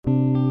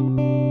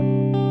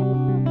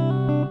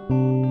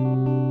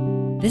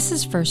This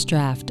is First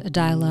Draft, a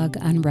dialogue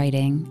on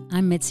writing.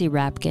 I'm Mitzi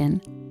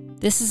Rapkin.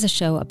 This is a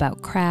show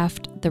about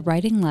craft, the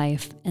writing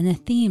life, and the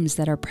themes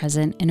that are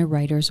present in a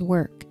writer's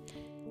work.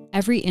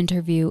 Every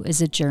interview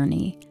is a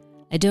journey.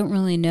 I don't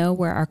really know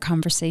where our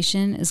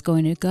conversation is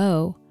going to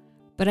go,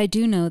 but I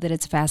do know that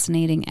it's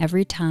fascinating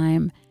every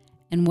time.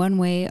 In one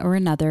way or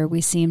another,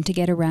 we seem to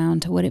get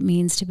around to what it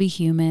means to be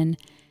human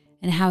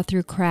and how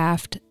through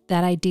craft,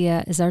 that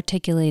idea is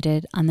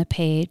articulated on the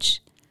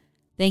page.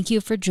 Thank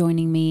you for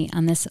joining me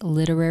on this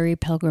literary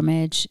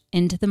pilgrimage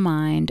into the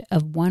mind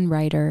of one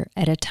writer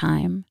at a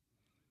time.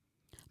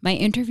 My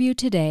interview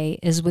today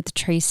is with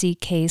Tracy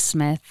K.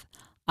 Smith,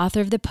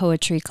 author of the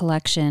poetry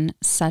collection,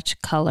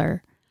 Such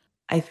Color.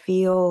 I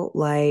feel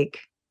like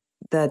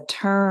the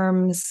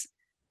terms,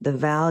 the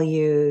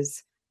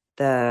values,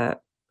 the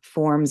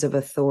forms of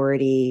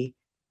authority,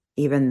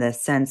 even the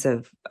sense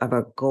of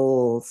a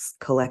goals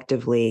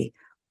collectively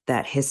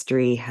that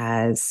history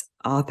has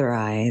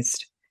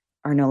authorized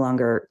are no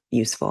longer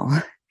useful.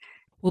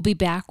 We'll be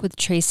back with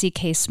Tracy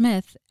K.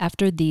 Smith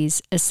after these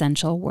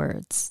essential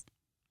words.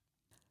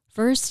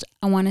 First,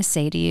 I want to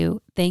say to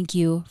you, thank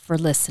you for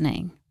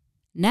listening.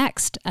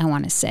 Next, I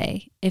want to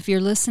say, if you're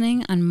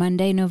listening on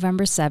Monday,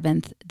 November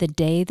 7th, the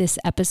day this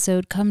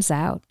episode comes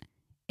out,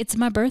 it's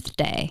my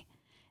birthday.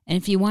 And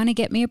if you want to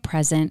get me a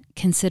present,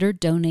 consider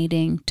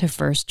donating to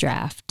First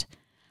Draft.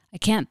 I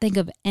can't think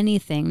of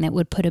anything that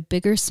would put a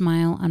bigger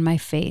smile on my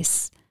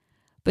face.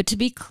 But to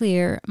be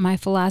clear, my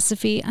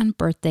philosophy on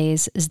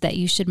birthdays is that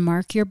you should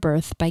mark your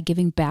birth by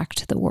giving back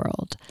to the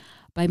world,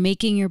 by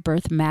making your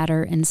birth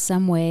matter in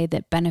some way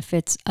that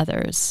benefits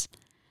others.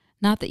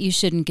 Not that you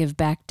shouldn't give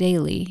back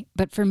daily,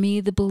 but for me,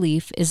 the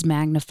belief is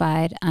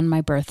magnified on my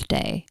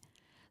birthday.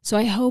 So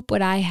I hope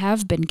what I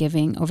have been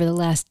giving over the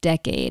last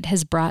decade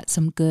has brought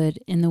some good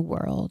in the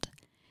world.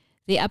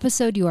 The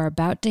episode you are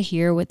about to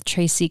hear with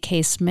Tracy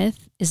K.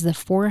 Smith is the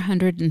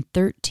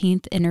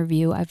 413th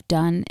interview I've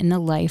done in the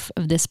life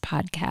of this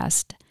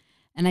podcast,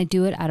 and I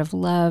do it out of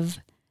love,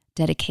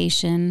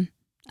 dedication,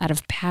 out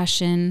of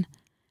passion,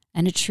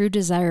 and a true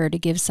desire to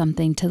give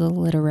something to the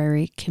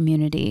literary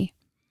community.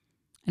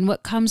 And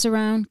what comes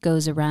around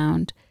goes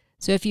around.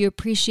 So if you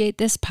appreciate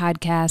this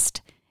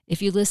podcast,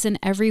 if you listen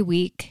every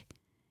week,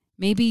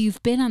 maybe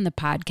you've been on the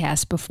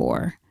podcast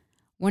before.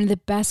 One of the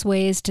best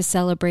ways to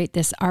celebrate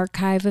this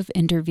archive of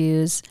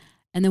interviews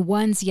and the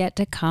ones yet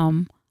to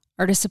come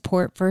are to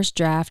support First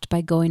Draft by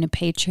going to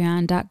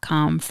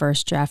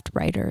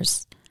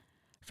patreon.com/firstdraftwriters.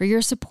 For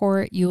your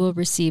support, you will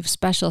receive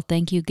special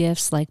thank you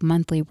gifts like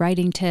monthly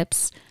writing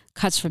tips,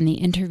 cuts from the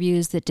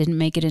interviews that didn't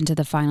make it into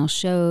the final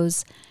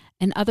shows,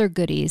 and other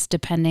goodies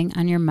depending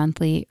on your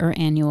monthly or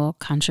annual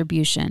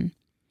contribution.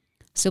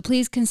 So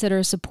please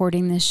consider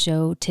supporting this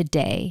show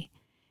today.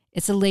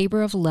 It's a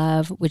labor of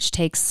love which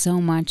takes so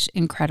much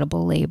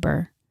incredible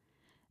labor.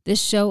 This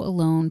show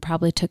alone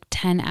probably took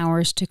 10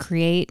 hours to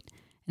create,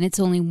 and it's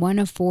only one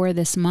of 4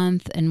 this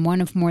month and one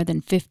of more than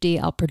 50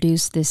 I'll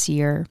produce this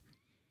year.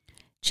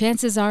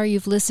 Chances are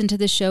you've listened to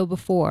the show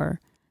before,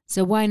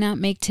 so why not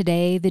make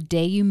today the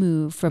day you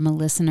move from a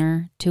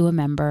listener to a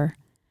member?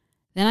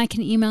 Then I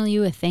can email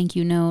you a thank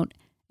you note,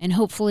 and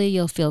hopefully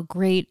you'll feel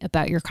great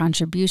about your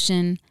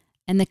contribution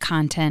and the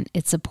content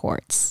it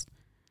supports.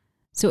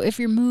 So if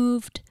you're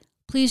moved,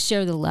 please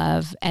share the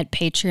love at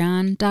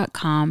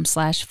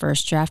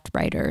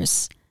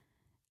patreon.com/firstdraftwriters.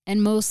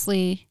 And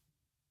mostly,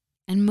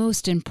 and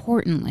most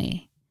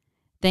importantly,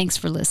 thanks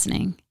for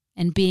listening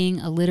and being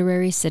a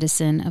literary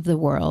citizen of the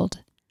world.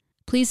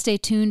 Please stay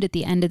tuned at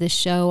the end of the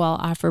show. I'll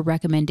offer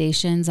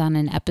recommendations on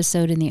an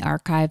episode in the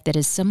archive that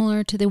is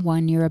similar to the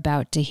one you're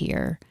about to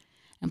hear.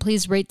 And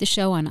please rate the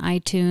show on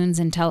iTunes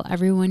and tell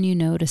everyone you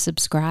know to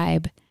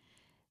subscribe.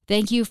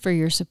 Thank you for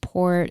your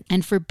support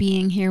and for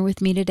being here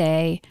with me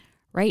today,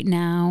 right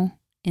now,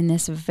 in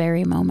this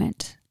very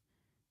moment.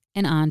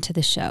 And on to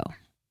the show.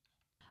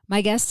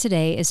 My guest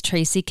today is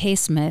Tracy K.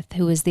 Smith,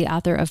 who is the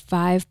author of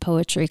 5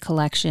 poetry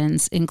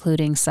collections,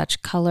 including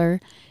Such Color,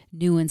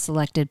 New and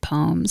Selected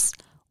Poems,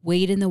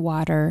 Wade in the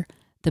Water,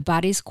 The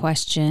Body's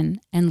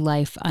Question, and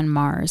Life on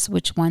Mars,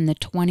 which won the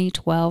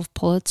 2012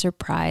 Pulitzer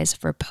Prize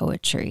for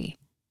Poetry.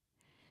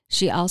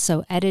 She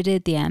also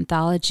edited the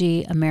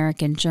anthology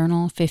American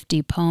Journal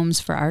 50 Poems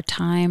for Our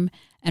Time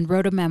and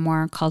wrote a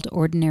memoir called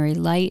Ordinary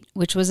Light,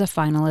 which was a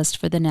finalist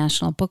for the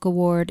National Book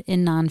Award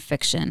in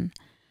nonfiction.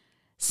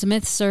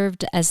 Smith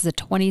served as the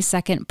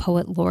 22nd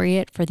Poet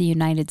Laureate for the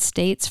United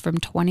States from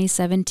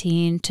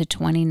 2017 to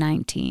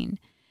 2019.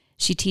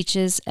 She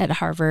teaches at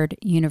Harvard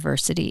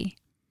University.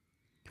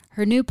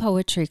 Her new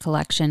poetry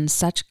collection,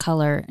 Such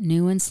Color,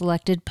 New and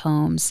Selected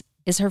Poems,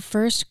 is her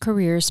first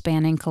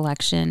career-spanning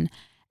collection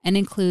and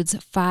includes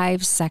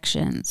 5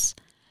 sections.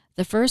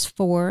 The first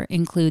 4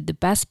 include the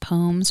best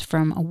poems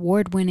from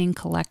award-winning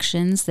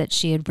collections that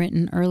she had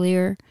written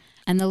earlier,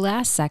 and the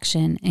last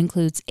section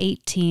includes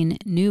 18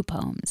 new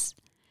poems.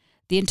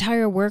 The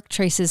entire work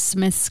traces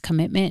Smith's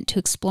commitment to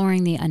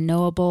exploring the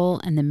unknowable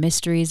and the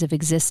mysteries of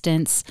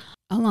existence,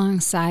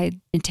 alongside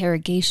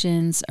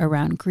interrogations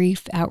around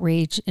grief,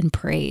 outrage, and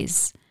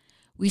praise.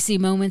 We see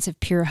moments of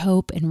pure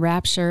hope and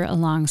rapture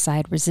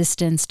alongside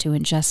resistance to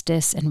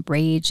injustice and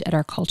rage at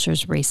our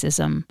culture's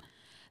racism.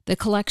 The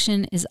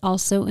collection is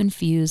also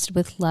infused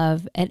with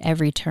love at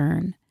every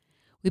turn.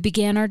 We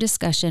began our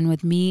discussion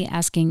with me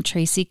asking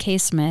Tracy K.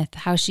 Smith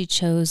how she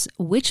chose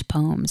which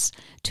poems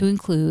to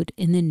include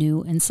in the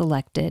new and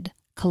selected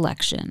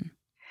collection.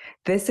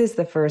 This is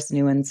the first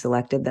new and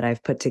selected that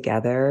I've put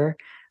together.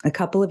 A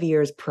couple of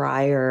years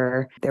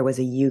prior, there was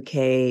a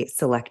UK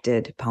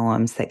selected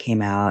poems that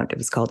came out. It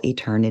was called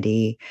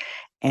Eternity.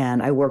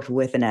 And I worked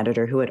with an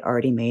editor who had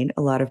already made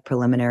a lot of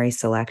preliminary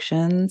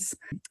selections.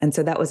 And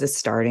so that was a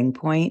starting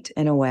point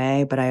in a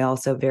way, but I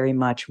also very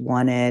much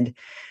wanted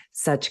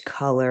such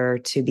color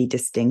to be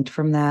distinct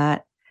from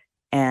that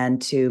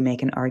and to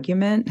make an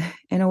argument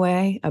in a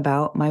way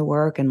about my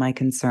work and my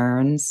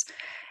concerns.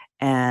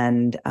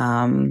 And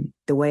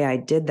the way I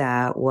did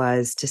that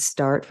was to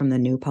start from the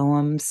new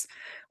poems,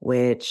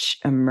 which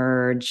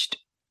emerged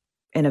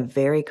in a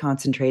very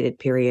concentrated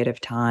period of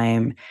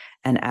time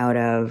and out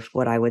of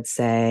what I would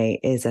say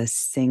is a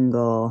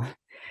single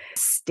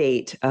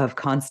state of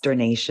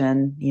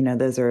consternation. You know,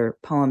 those are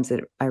poems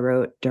that I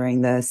wrote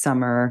during the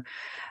summer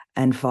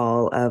and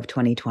fall of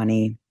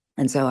 2020.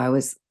 And so I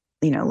was,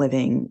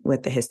 living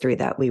with the history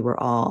that we were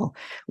all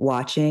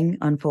watching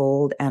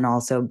unfold and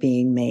also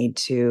being made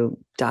to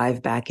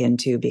dive back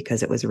into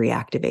because it was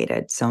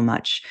reactivated. So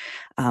much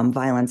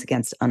violence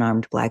against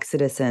unarmed Black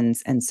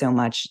citizens and so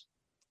much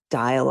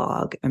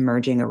dialogue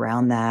emerging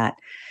around that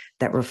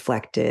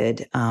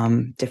reflected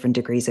different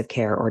degrees of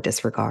care or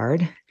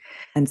disregard.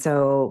 And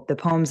so the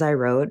poems I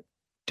wrote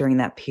during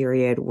that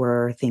period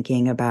were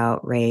thinking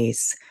about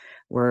race,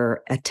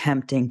 were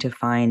attempting to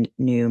find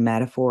new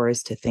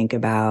metaphors to think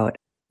about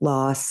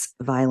loss,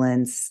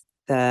 violence,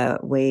 the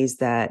ways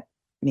that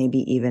maybe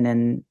even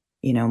in,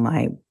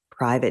 my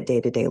private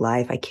day-to-day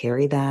life, I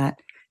carry that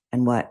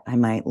and what I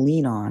might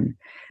lean on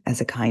as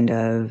a kind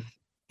of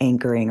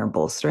anchoring or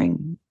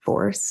bolstering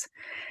force.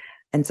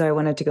 And so I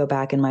wanted to go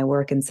back in my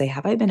work and say,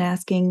 have I been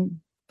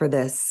asking for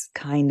this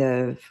kind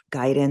of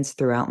guidance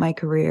throughout my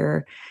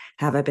career?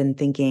 Have I been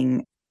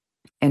thinking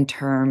in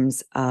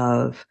terms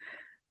of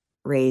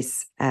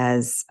race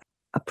as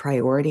a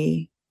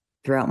priority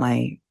throughout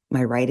my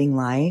writing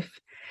life?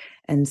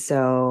 And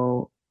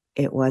so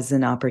it was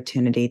an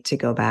opportunity to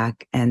go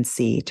back and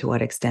see to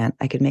what extent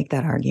I could make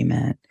that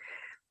argument.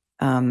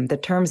 The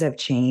terms have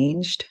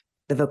changed.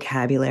 The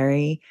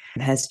vocabulary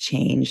has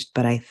changed,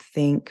 but I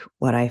think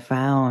what I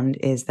found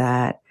is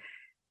that,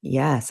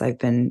 yes, I've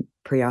been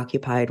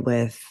preoccupied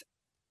with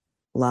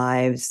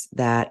lives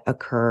that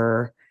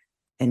occur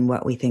in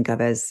what we think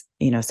of as,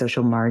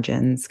 social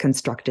margins,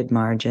 constructed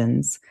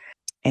margins,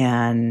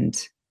 and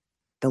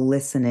the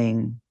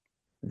listening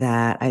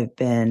that I've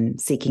been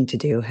seeking to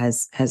do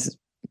has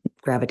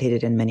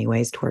gravitated in many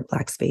ways toward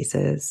Black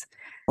spaces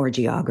or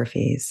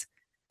geographies.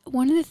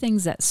 One of the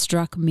things that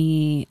struck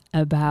me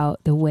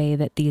about the way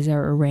that these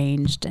are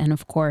arranged, and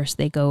of course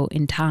they go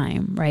in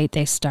time, right?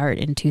 They start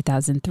in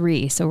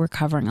 2003. So we're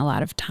covering a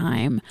lot of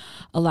time,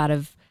 a lot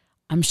of,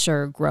 I'm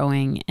sure,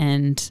 growing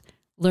and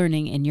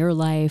learning in your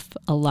life,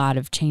 a lot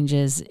of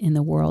changes in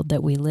the world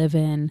that we live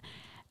in.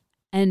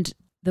 And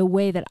the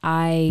way that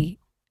I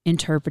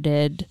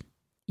interpreted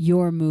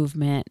your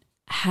movement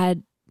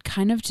had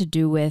kind of to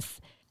do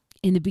with,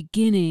 in the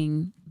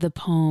beginning, the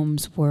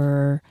poems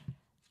were,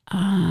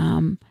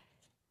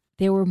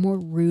 they were more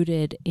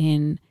rooted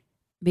in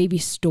maybe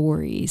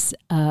stories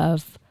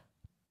of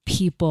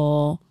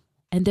people.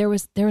 And there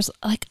was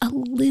like a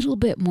little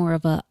bit more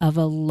of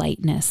a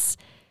lightness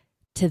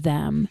to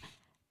them,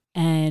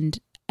 and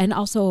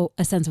also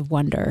a sense of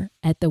wonder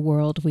at the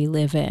world we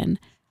live in,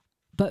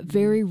 but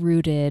very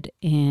rooted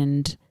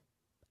in,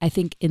 I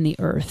think, in the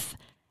earth.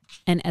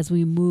 And as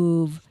we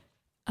move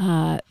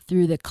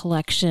through the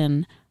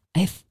collection,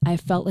 I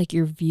felt like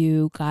your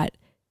view got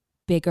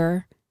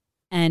bigger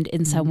and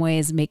in some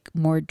ways make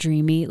more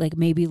dreamy, like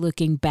maybe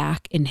looking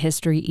back in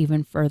history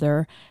even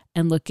further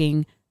and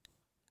looking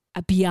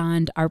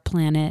beyond our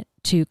planet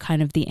to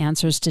kind of the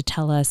answers to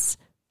tell us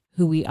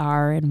who we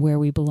are and where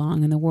we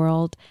belong in the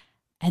world.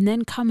 And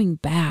then coming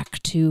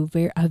back to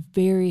a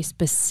very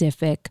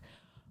specific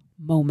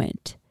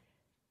moment.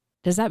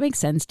 Does that make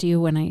sense to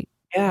you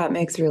Yeah, it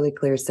makes really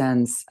clear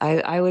sense.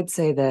 I would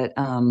say that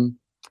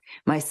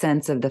my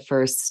sense of the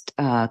first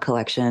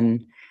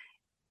collection,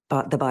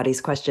 The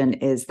Body's Question,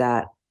 is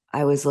that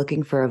I was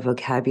looking for a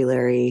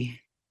vocabulary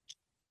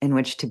in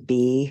which to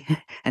be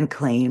and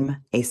claim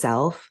a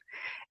self.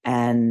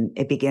 And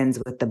it begins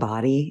with the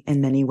body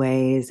in many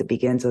ways. It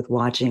begins with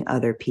watching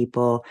other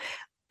people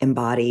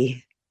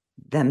embody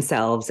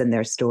themselves and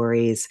their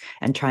stories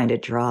and trying to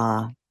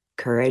draw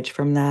courage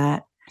from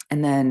that.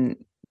 And then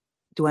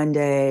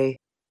Duende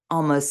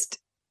almost,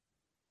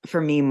 for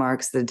me,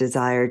 marks the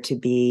desire to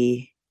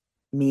be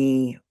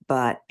me,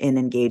 but in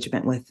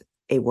engagement with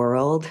a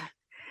world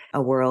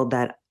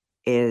that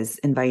is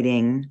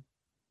inviting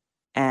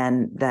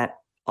and that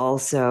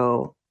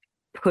also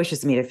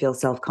pushes me to feel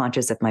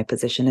self-conscious of my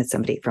position as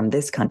somebody from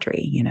this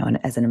country,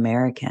 and as an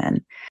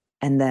American.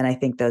 And then I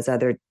think those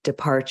other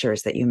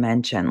departures that you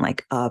mentioned,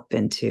 like up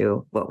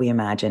into what we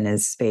imagine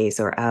is space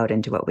or out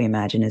into what we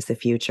imagine is the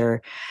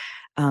future.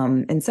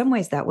 In some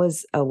ways, that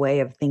was a way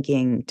of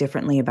thinking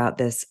differently about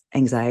this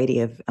anxiety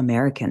of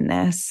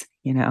Americanness.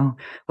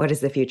 What is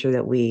the future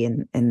that we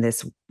in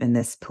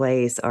this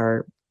place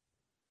are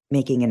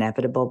making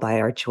inevitable by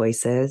our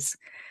choices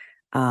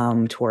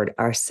toward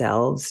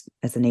ourselves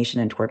as a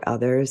nation and toward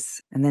others?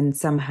 And then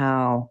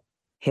somehow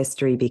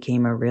history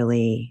became a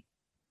really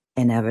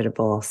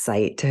inevitable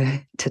site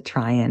to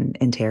try and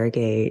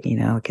interrogate,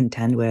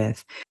 contend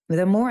with. But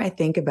the more I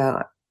think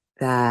about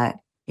that,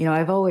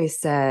 I've always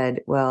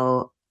said,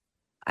 well,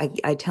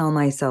 I tell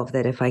myself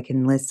that if we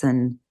can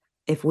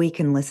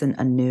listen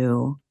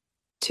anew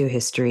to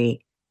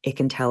history, it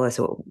can tell us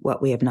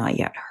what we have not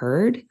yet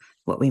heard,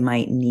 what we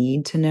might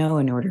need to know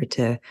in order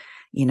to,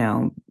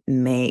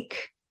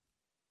 make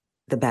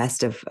the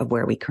best of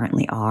where we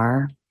currently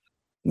are.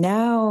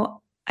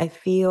 Now I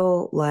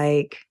feel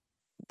like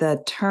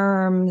the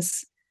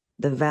terms,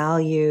 the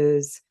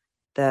values,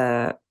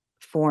 the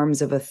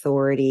forms of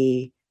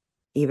authority,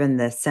 even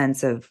the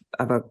sense of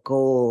our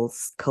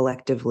goals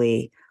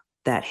collectively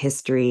that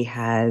history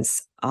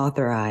has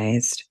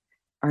authorized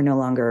are no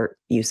longer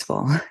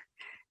useful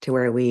to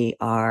where we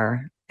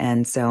are.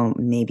 And so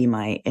maybe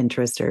my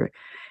interest or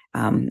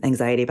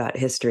anxiety about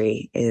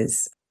history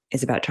is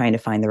about trying to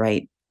find the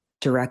right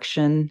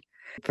direction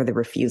for the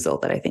refusal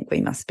that I think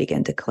we must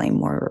begin to claim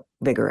more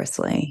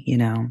vigorously.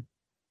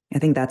 I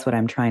think that's what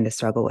I'm trying to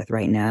struggle with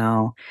right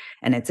now.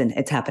 And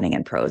it's happening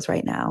in prose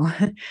right now,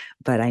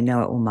 but I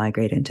know it will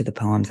migrate into the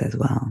poems as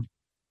well.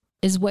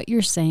 Is what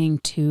you're saying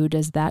too,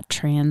 does that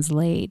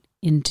translate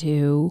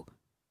into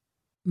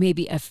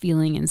maybe a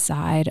feeling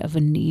inside of a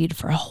need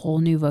for a whole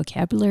new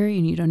vocabulary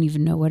and you don't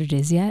even know what it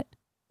is yet?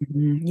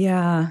 Mm-hmm.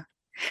 Yeah.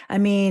 I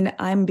mean,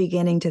 I'm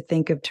beginning to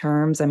think of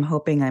terms. I'm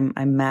hoping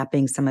I'm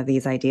mapping some of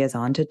these ideas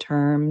onto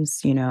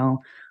terms.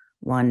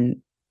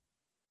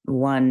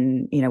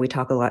 One, we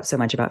talk so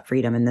much about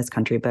freedom in this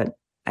country, but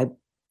I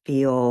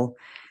feel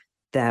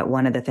that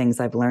one of the things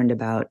I've learned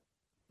about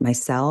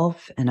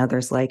myself and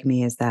others like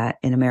me is that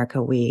in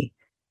America, we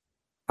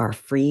are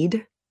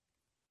freed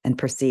and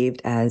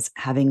perceived as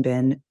having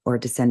been or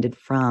descended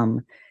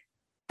from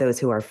those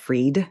who are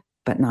freed,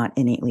 but not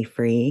innately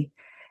free.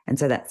 And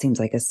so that seems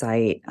like a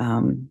site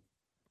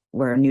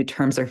where new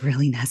terms are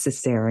really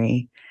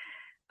necessary.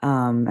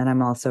 And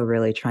I'm also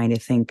really trying to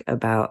think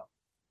about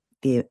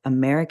the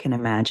American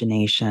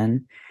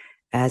imagination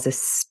as a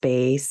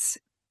space,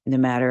 no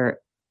matter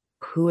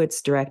who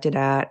it's directed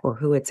at or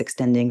who it's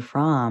extending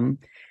from,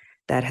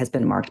 that has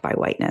been marked by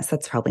whiteness.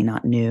 That's probably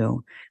not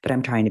new, but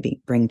I'm trying to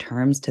bring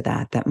terms to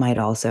that might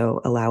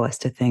also allow us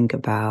to think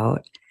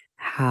about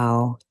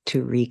how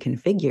to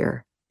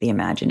reconfigure the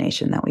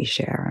imagination that we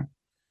share.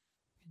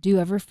 Do you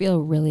ever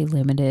feel really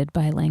limited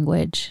by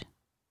language?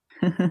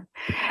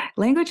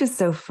 Language is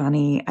so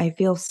funny. I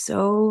feel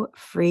so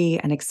free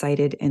and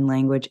excited in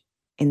language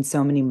in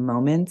so many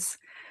moments,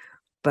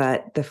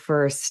 but the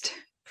first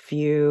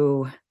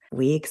few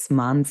weeks,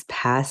 months,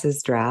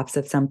 passes drafts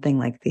of something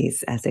like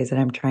these essays that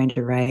I'm trying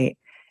to write,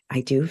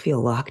 I do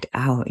feel locked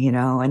out,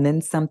 and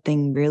then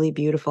something really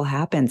beautiful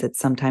happens. It's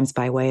sometimes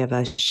by way of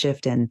a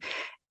shift in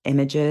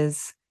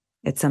images.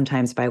 It's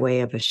sometimes by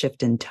way of a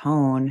shift in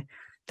tone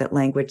that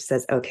language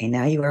says, okay,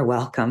 now you are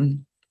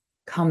welcome.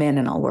 Come in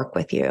and I'll work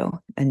with you.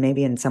 And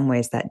maybe in some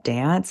ways that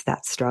dance,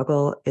 that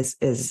struggle is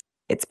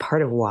it's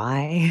part of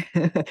why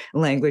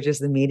language is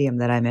the medium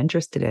that I'm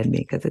interested in,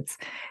 because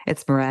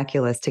it's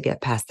miraculous to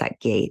get past that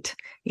gate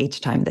each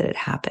time that it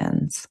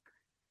happens.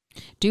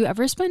 Do you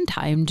ever spend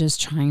time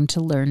just trying to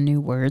learn new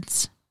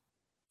words?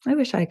 I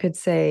wish I could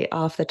say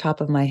off the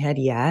top of my head,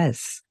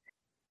 yes,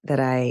 that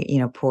I,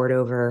 poured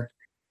over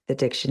the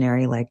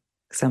dictionary like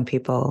some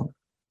people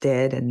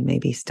did and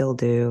maybe still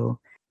do.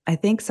 I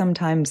think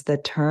sometimes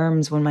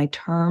when my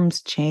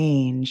terms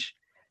change,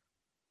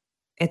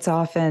 it's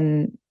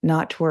often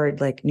not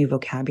toward like new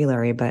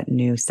vocabulary, but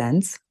new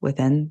sense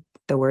within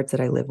the words that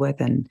I live with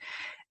and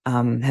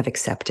have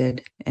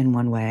accepted in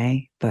one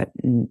way, but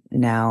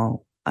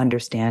now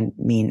understand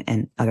mean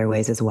in other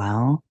ways as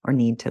well, or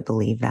need to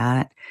believe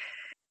that.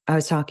 I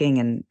was talking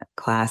in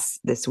class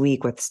this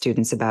week with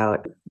students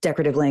about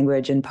decorative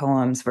language in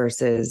poems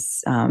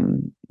versus,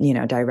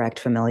 direct,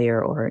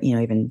 familiar, or,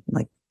 even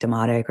like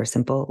demotic or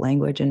simple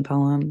language in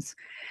poems.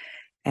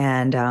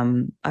 And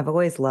I've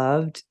always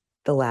loved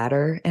the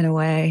latter in a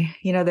way.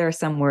 There are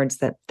some words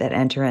that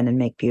enter in and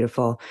make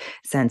beautiful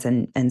sense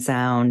and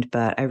sound,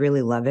 but I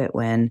really love it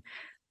when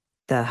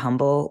the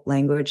humble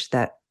language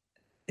that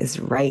is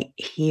right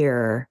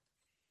here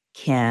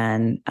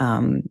can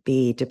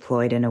be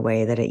deployed in a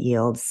way that it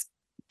yields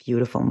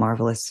beautiful,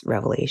 marvelous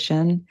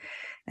revelation.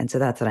 And so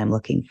that's what I'm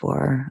looking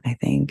for, I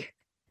think.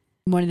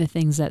 One of the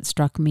things that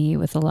struck me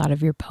with a lot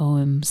of your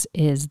poems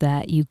is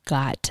that you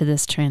got to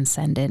this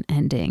transcendent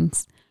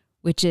endings,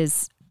 which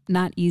is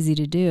not easy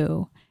to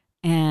do.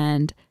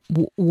 And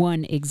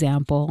one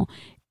example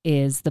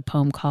is the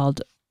poem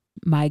called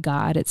My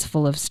God, It's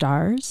Full of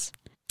Stars.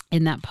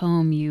 In that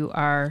poem,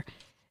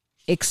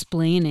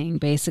 explaining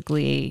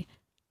basically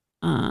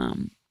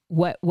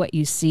what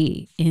you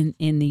see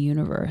in the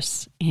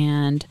universe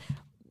and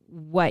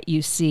what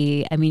you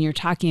see. I mean, you're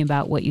talking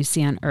about what you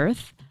see on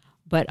Earth,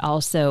 but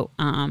also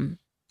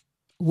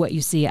what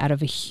you see out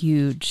of a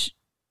huge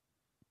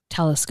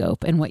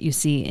telescope and what you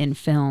see in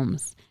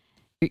films.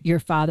 Your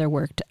father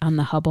worked on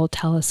the Hubble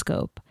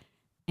telescope,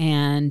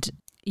 and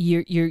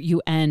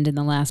you end in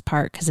the last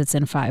part, because it's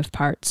in 5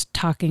 parts,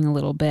 talking a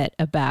little bit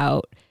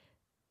about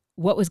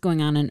what was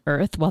going on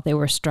Earth while they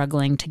were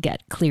struggling to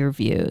get clear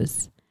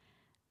views.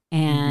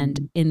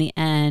 And in the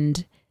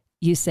end,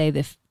 you say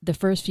the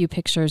first few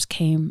pictures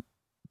came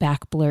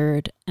back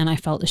blurred, and I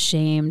felt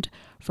ashamed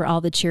for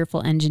all the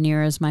cheerful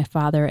engineers, my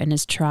father and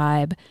his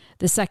tribe.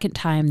 The second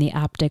time the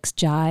optics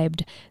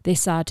jibed, they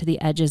saw to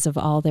the edges of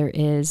all there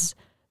is.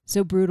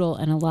 So brutal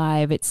and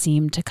alive, it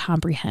seemed to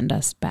comprehend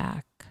us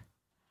back.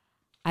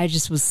 I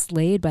just was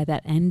slayed by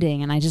that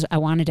ending, and I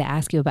wanted to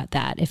ask you about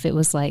that. If it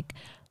was like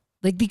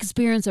the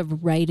experience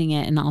of writing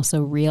it and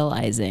also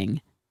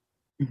realizing.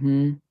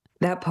 Mm-hmm.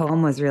 That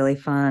poem was really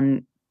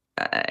fun,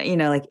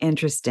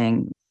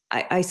 interesting.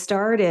 I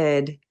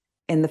started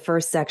in the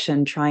first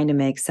section trying to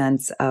make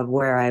sense of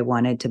where I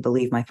wanted to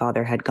believe my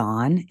father had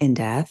gone in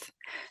death.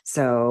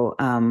 So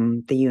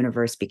the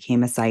universe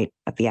became a site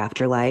of the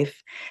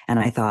afterlife, and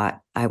I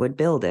thought I would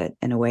build it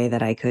in a way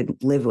that I could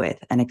live with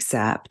and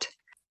accept.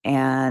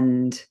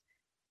 And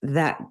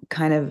that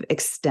kind of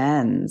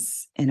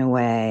extends in a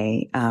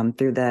way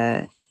through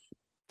the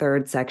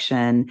third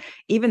section.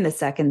 Even the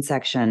second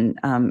section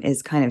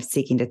is kind of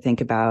seeking to think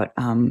about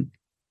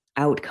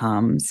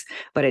outcomes,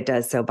 but it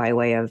does so by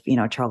way of,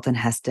 Charlton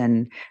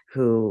Heston,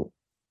 who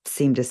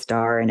seemed to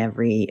star in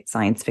every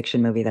science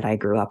fiction movie that I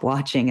grew up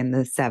watching in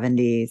the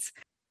 70s.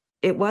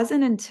 It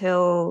wasn't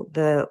until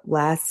the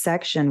last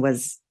section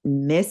was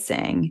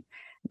missing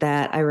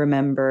that I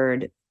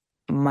remembered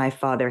my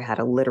father had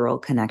a literal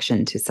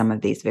connection to some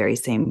of these very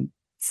same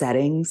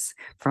settings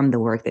from the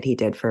work that he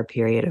did for a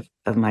period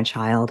of my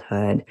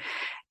childhood.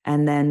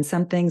 And then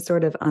something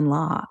sort of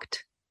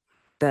unlocked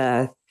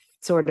the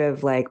sort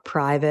of like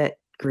private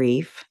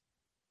grief,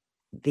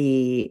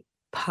 the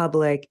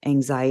public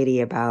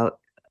anxiety about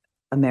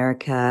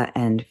America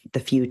and the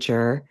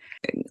future,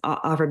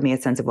 offered me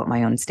a sense of what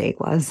my own stake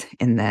was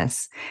in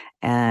this.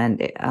 And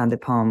the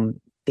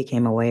poem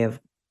became a way of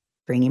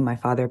bringing my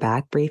father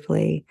back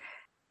briefly.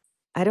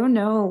 I don't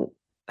know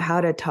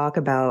how to talk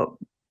about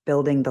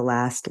building the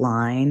last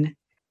line.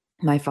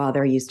 My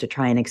father used to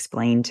try and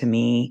explain to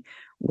me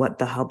what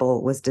the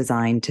Hubble was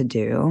designed to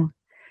do.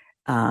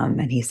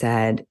 And he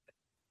said,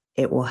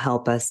 it will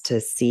help us to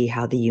see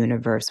how the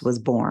universe was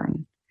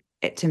born.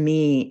 To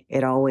me,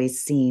 it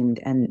always seemed,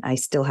 and I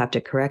still have to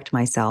correct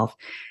myself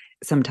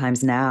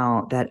sometimes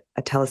now, that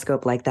a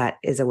telescope like that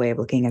is a way of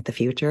looking at the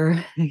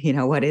future,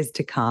 what is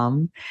to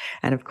come.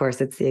 And of course,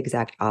 it's the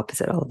exact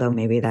opposite, although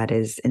maybe that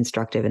is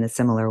instructive in a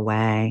similar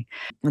way.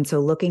 And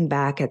so looking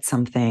back at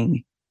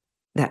something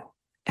that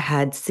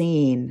had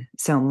seen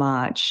so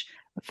much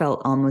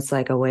felt almost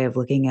like a way of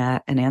looking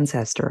at an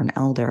ancestor, an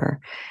elder.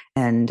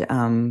 And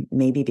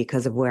maybe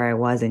because of where I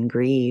was in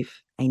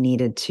grief, I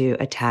needed to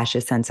attach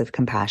a sense of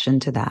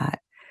compassion to that.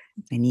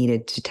 I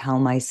needed to tell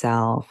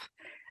myself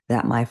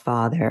that my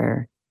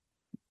father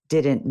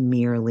didn't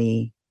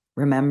merely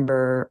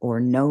remember or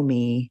know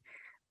me,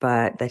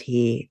 but that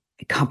he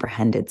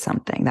comprehended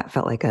something. That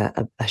felt like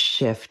a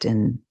shift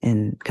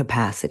in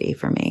capacity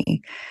for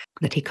me,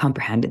 that he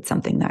comprehended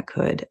something that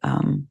could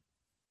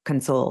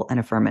console and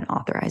affirm and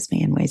authorize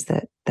me in ways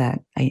that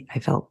I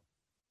felt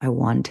I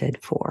wanted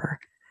for.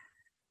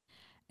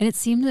 And it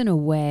seemed in a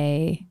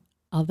way,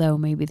 although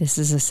maybe this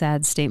is a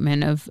sad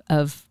statement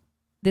of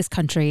this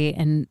country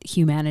and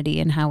humanity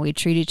and how we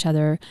treat each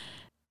other,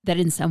 that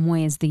in some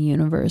ways the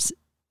universe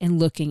and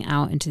looking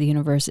out into the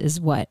universe is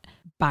what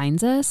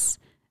binds us,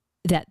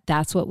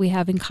 that's what we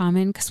have in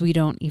common, because we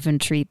don't even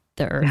treat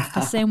the earth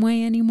the same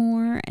way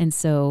anymore. And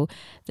so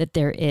that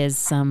there is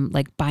some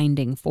like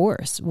binding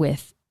force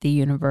with the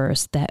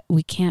universe that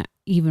we can't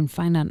even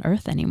find on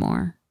earth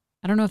anymore.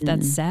 I don't know if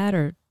that's sad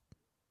or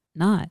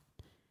not.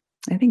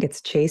 I think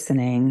it's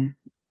chastening.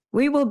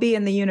 We will be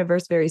in the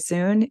universe very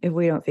soon if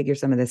we don't figure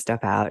some of this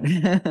stuff out.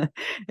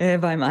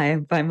 by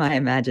my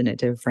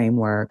imaginative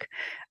framework,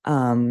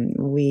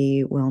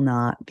 we will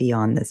not be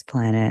on this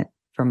planet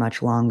for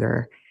much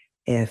longer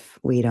if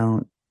we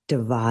don't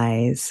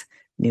devise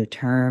new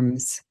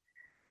terms.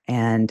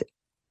 And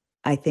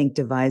I think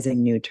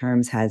devising new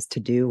terms has to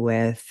do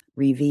with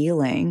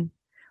revealing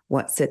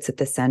what sits at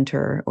the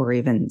center or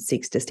even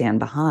seeks to stand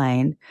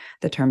behind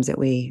the terms that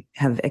we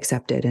have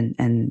accepted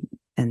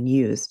and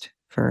used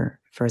for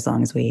as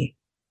long as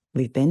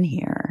we've been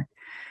here.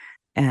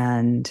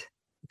 And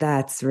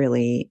that's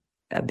really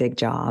a big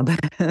job.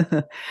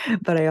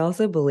 But I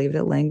also believe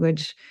that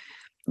language,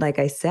 like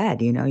I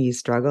said, you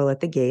struggle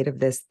at the gate of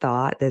this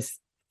thought, this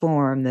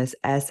form, this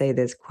essay,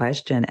 this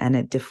question, and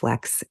it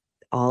deflects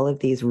all of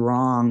these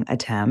wrong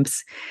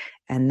attempts.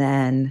 And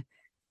then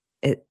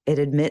it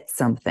admits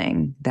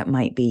something that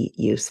might be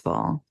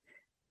useful.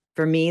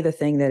 For me, the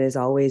thing that is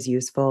always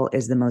useful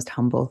is the most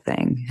humble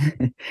thing.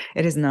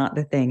 It is not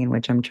the thing in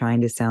which I'm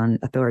trying to sound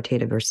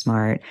authoritative or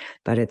smart,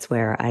 but it's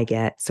where I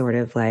get sort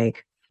of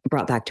like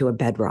brought back to a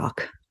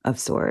bedrock of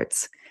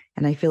sorts.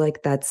 And I feel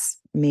like that's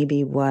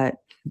maybe what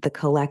the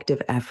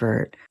collective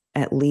effort,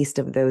 at least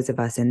of those of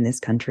us in this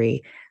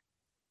country,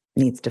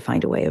 needs to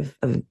find a way of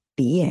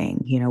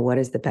being. You know, what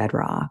is the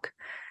bedrock?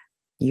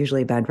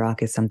 Usually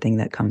bedrock is something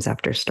that comes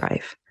after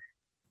strife.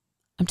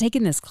 I'm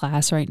taking this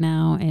class right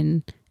now,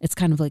 and it's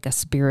kind of like a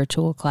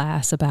spiritual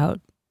class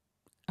about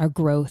our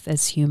growth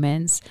as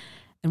humans.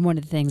 And one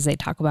of the things they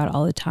talk about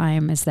all the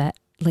time is that,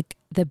 like,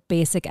 the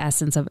basic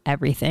essence of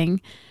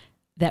everything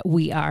that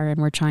we are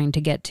and we're trying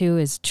to get to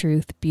is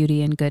truth,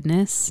 beauty, and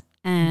goodness.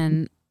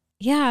 And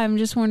yeah, I'm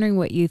just wondering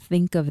what you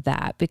think of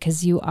that,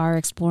 because you are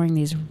exploring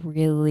these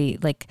really,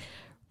 like,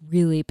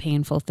 really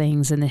painful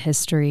things in the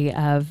history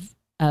of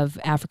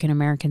African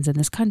Americans in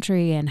this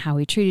country and how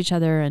we treat each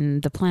other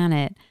and the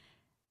planet.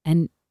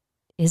 And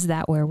is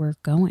that where we're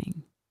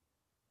going?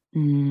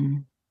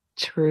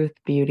 Truth,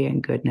 beauty,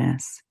 and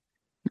goodness.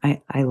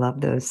 I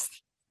love those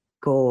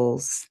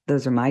goals.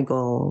 Those are my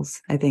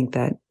goals. I think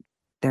that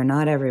they're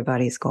not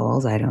everybody's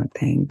goals, I don't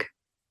think.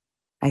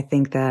 I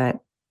think that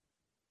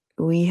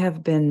we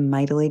have been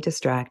mightily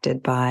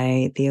distracted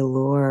by the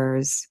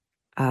allures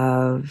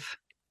of,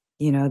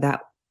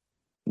 that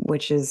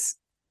which is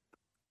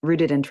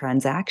rooted in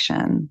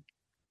transaction.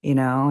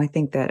 I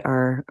think that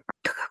our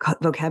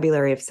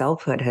vocabulary of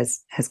selfhood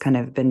has kind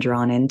of been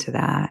drawn into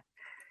that.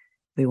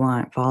 We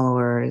want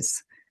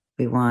followers.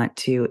 We want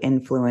to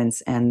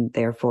influence and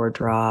therefore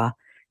draw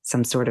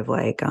some sort of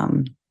like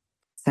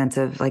sense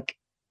of like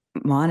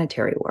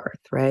monetary worth,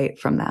 right?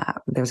 From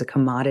that, there's a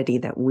commodity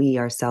that we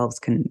ourselves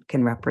can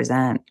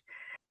represent,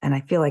 and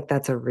I feel like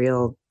that's a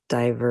real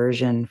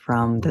diversion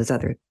from those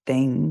other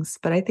things.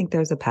 But I think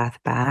there's a path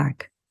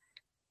back.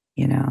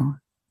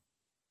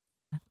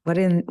 What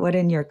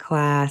in your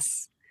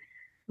class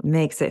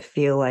makes it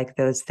feel like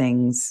those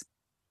things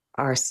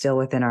are still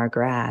within our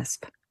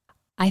grasp?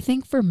 I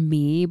think for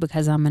me,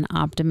 because I'm an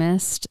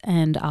optimist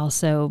and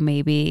also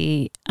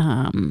maybe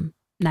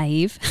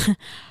naive,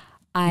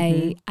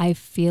 I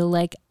feel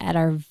like at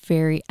our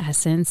very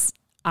essence,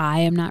 I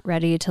am not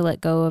ready to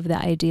let go of the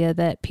idea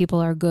that people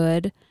are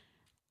good.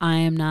 I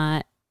am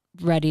not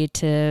ready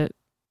to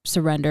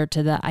surrender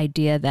to the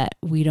idea that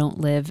we don't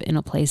live in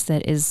a place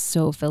that is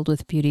so filled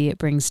with beauty it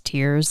brings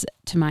tears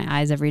to my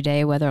eyes every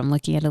day, whether I'm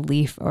looking at a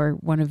leaf or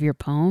one of your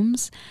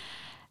poems.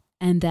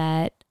 And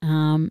that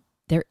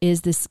there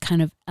is this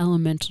kind of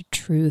elemental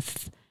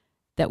truth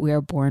that we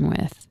are born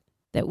with,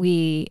 that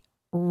we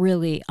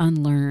really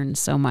unlearn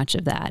so much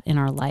of that in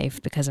our life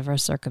because of our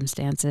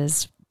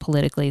circumstances,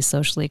 politically,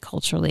 socially,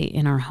 culturally,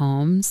 in our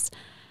homes.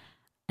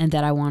 And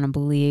that I want to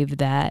believe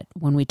that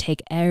when we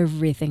take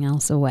everything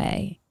else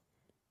away,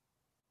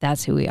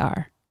 that's who we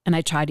are. And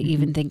I try to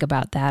even think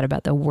about that,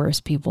 about the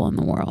worst people in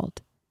the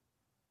world,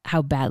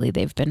 how badly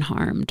they've been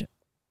harmed,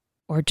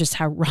 or just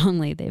how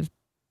wrongly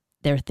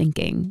they're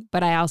thinking.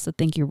 But I also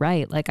think you're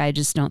right. Like, I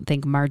just don't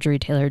think Marjorie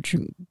Taylor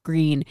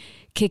Greene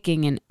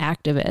kicking an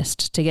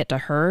activist to get to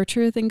her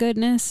truth and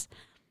goodness.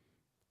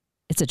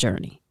 It's a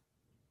journey.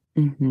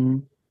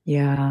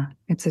 Yeah,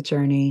 it's a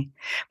journey.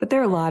 But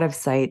there are a lot of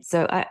sites.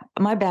 So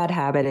my bad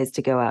habit is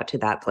to go out to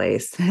that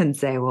place and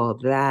say, well,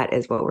 that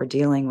is what we're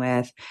dealing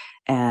with,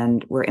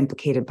 and we're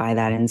implicated by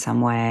that in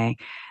some way.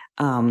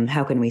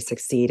 How can we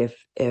succeed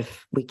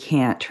if we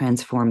can't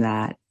transform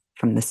that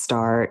from the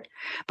start?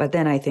 But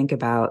then I think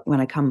about when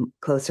I come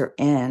closer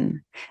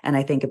in, and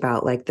I think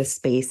about like the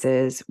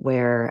spaces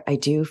where I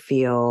do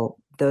feel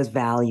those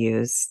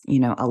values,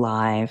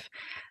 alive,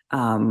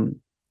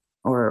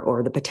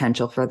 or the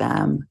potential for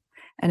them.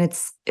 And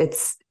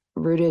it's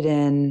rooted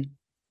in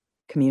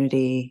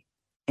community,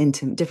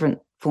 into different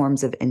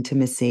forms of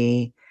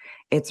intimacy.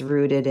 It's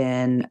rooted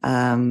in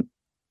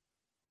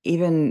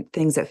even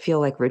things that feel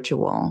like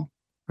ritual,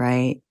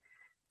 right?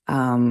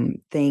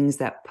 Things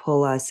that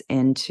pull us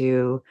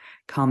into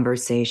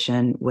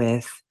conversation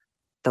with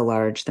the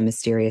large, the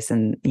mysterious,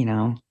 and,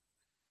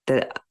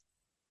 the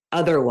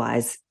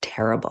otherwise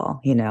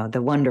terrible,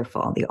 the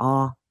wonderful, the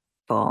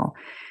awful.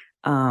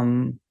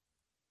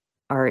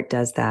 Art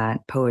does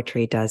that.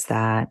 Poetry does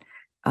that.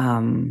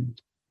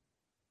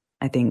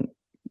 I think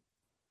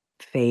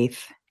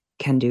faith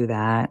can do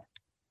that.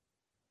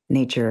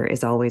 Nature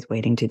is always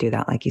waiting to do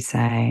that, like you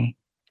say.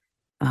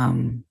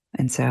 And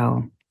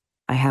so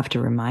I have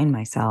to remind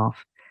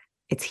myself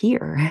it's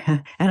here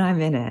and I'm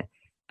in it.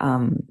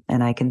 And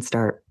I can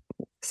start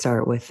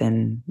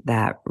within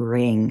that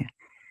ring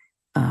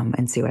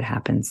and see what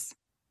happens.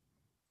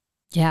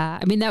 Yeah.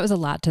 I mean, that was a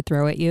lot to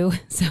throw at you.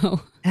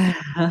 So,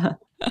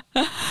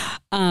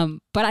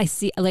 but I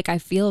see, like, I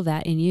feel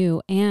that in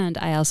you. And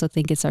I also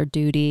think it's our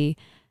duty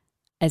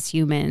as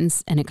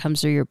humans, and it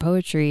comes through your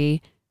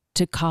poetry,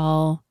 to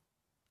call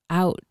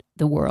out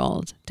the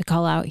world, to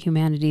call out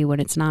humanity when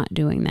it's not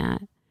doing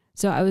that.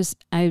 So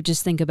I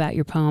just think about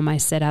your poem, I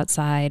sit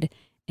outside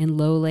in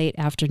low, late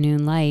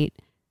afternoon light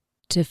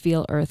to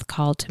feel earth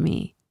call to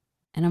me.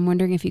 And I'm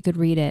wondering if you could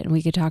read it and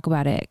we could talk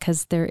about it,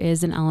 because there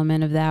is an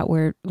element of that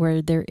where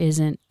there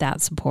isn't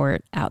that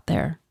support out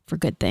there for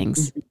good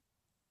things.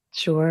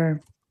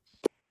 Sure.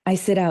 I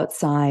sit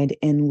outside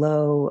in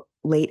low,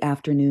 late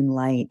afternoon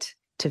light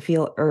to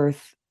feel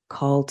earth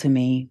call to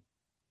me.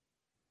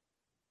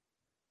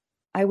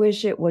 I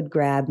wish it would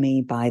grab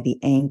me by the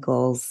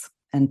ankles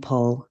and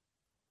pull.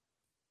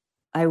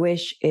 I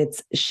wish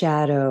its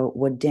shadow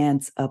would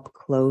dance up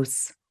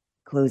close,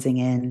 closing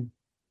in.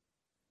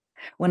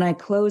 When I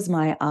close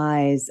my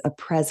eyes, a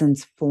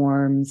presence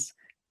forms,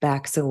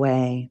 backs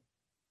away.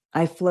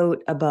 I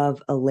float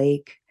above a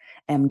lake,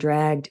 am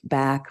dragged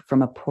back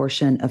from a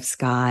portion of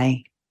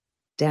sky.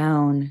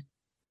 Down,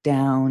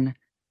 down.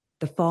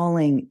 The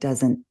falling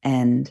doesn't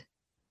end.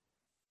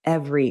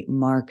 Every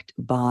marked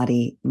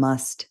body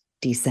must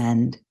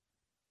descend.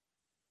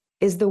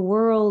 Is the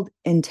world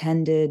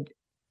intended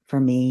for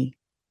me?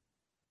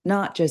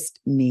 Not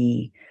just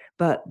me,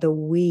 but the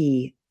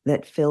we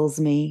that fills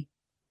me.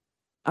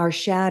 Our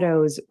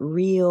shadows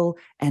reel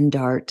and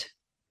dart.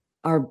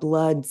 Our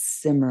blood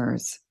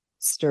simmers,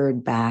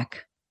 stirred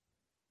back.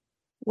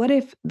 What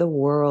if the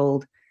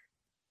world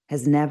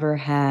has never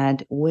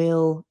had,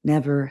 will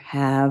never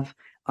have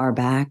our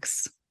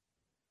backs?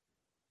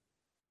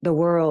 The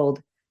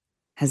world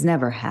has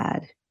never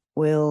had,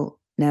 will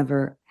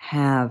never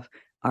have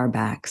our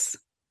backs.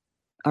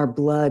 Our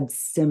blood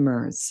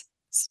simmers,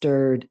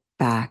 stirred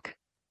back.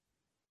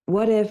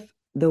 What if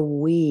the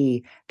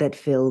we that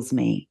fills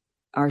me,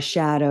 our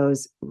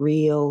shadows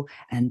real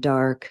and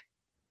dark,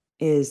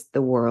 is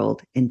the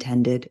world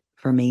intended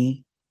for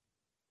me?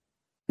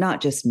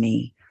 Not just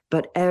me,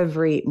 but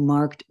every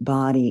marked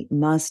body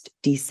must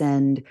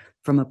descend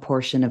from a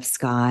portion of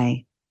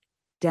sky.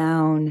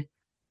 Down,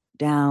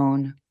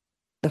 down.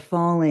 The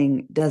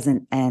falling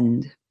doesn't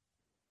end.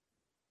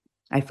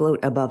 I float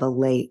above a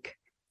lake,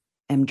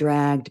 am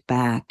dragged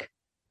back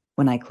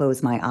when I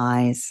close my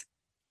eyes.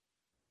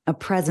 A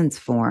presence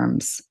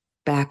forms,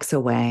 backs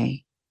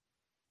away.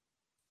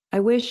 I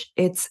wish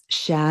its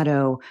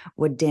shadow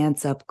would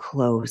dance up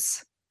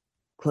close,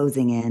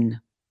 closing in.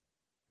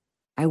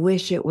 I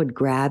wish it would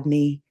grab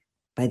me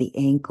by the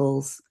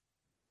ankles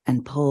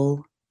and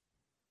pull.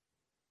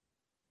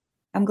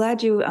 I'm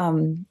glad you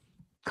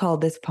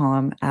called this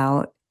poem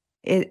out.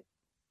 It,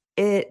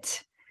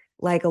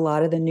 like a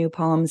lot of the new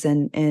poems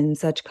in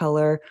Such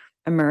Color,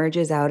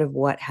 emerges out of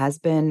what has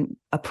been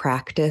a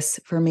practice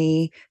for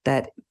me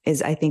that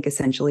is, I think,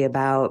 essentially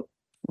about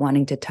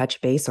wanting to touch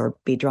base or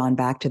be drawn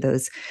back to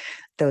those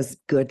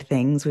good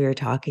things we were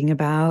talking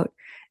about.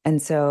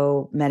 And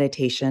so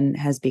meditation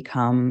has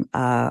become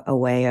a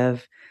way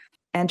of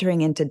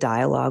entering into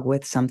dialogue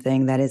with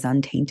something that is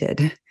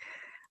untainted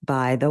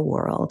by the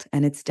world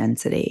and its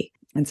density.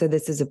 And so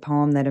this is a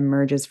poem that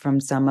emerges from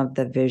some of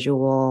the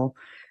visual,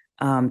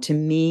 to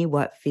me,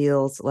 what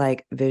feels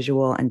like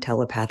visual and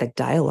telepathic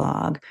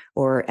dialogue,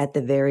 or at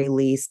the very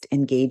least,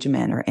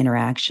 engagement or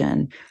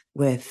interaction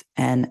with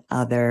an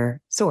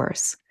other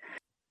source.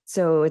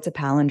 So it's a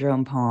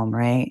palindrome poem,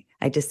 right?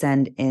 I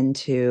descend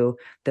into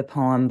the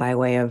poem by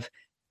way of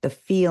the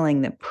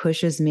feeling that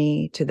pushes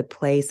me to the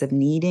place of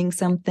needing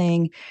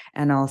something,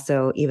 and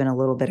also even a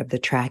little bit of the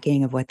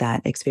tracking of what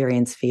that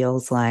experience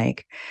feels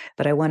like.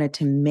 But I wanted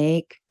to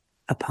make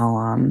a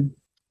poem.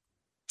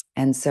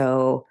 And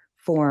so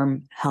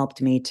form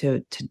helped me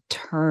to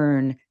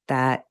turn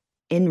that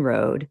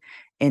inroad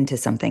into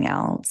something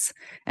else.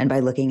 And by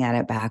looking at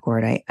it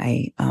backward,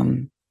 I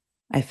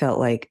felt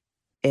like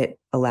it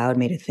allowed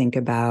me to think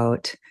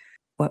about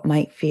what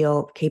might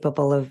feel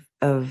capable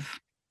of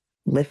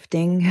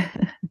lifting.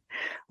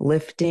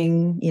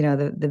 Lifting,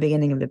 the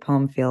beginning of the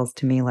poem feels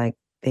to me like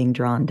being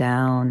drawn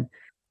down,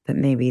 but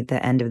maybe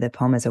the end of the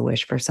poem is a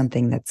wish for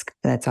something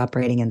that's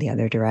operating in the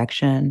other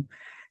direction.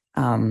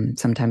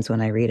 Sometimes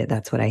when I read it,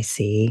 that's what I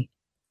see.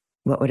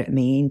 What would it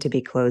mean to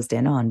be closed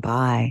in on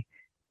by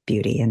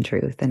beauty and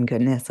truth and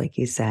goodness, like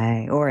you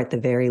say, or at the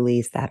very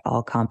least, that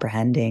all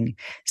comprehending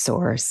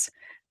source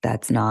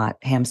that's not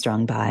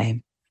hamstrung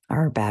by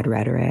our bad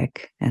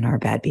rhetoric and our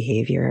bad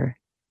behavior.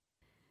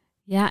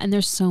 Yeah. And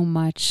there's so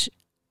much,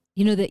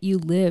 that you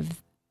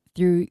live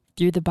through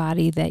the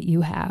body that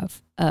you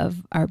have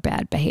of our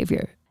bad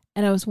behavior.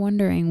 And I was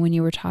wondering, when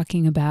you were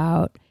talking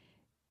about,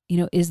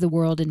 is the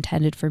world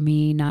intended for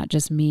me, not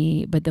just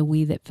me, but the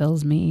we that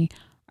fills me,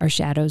 our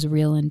shadows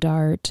reel and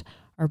dart,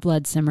 our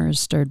blood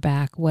simmers stirred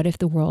back. What if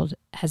the world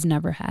has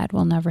never had,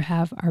 will never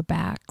have our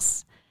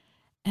backs?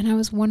 And I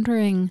was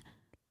wondering,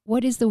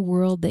 what is the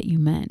world that you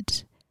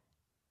meant?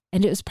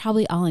 And it was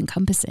probably all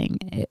encompassing.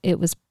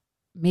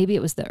 Maybe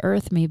it was the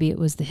earth, maybe it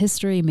was the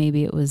history,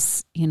 maybe it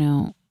was,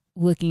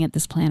 looking at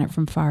this planet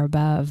from far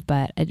above.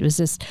 But it was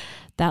just,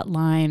 that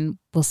line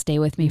will stay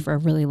with me for a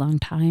really long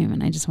time.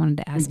 And I just wanted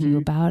to ask you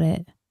about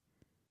it.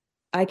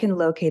 I can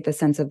locate the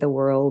sense of the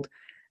world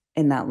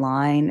in that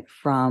line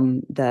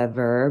from the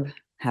verb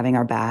having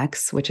our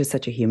backs, which is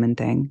such a human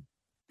thing.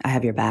 I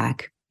have your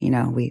back.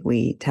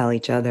 We tell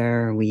each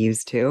other, we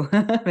used to,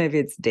 maybe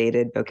it's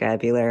dated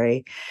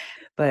vocabulary.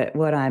 But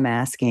what I'm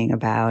asking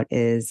about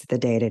is the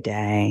day to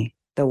day,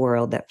 the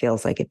world that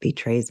feels like it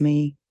betrays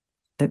me,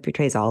 that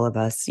betrays all of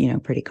us,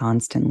 pretty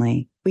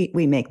constantly.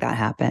 We make that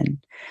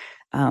happen,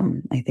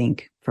 I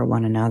think, for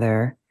one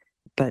another.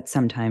 But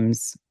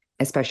sometimes,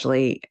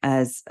 especially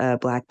as a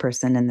Black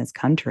person in this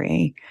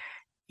country,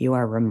 you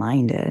are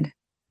reminded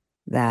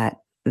that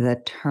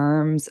the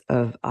terms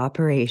of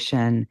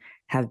operation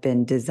have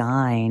been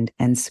designed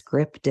and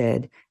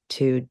scripted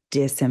to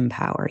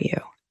disempower you.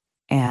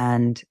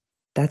 And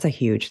that's a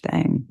huge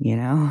thing,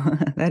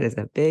 that is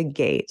a big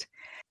gate.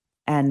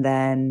 And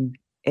then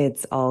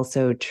it's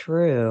also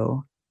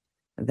true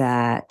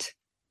that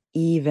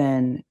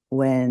even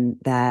when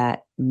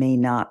that may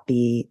not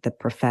be the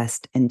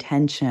professed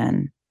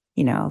intention,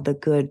 the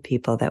good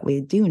people that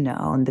we do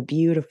know and the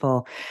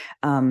beautiful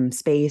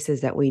spaces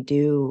that we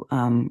do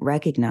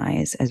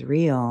recognize as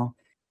real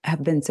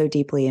have been so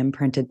deeply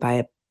imprinted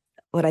by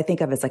what I think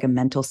of as like a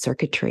mental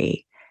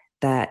circuitry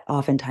that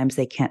oftentimes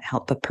they can't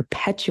help but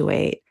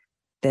perpetuate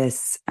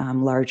this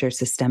larger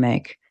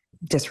systemic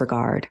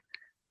disregard.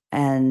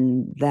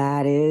 And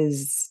that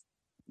is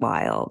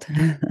wild.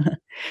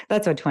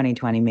 That's what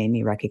 2020 made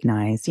me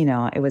recognize.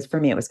 It was, for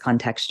me, it was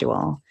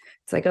contextual.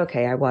 It's like,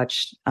 okay, I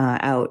watch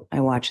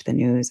the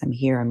news, I'm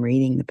here, I'm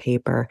reading the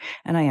paper,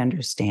 and I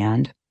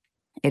understand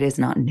it is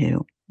not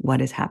new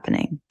what is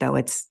happening, though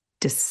it's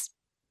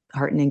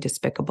disheartening,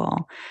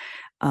 despicable,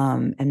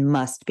 and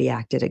must be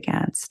acted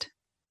against.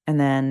 And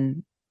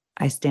then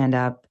I stand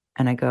up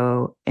and I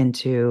go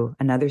into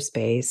another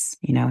space.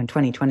 In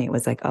 2020, it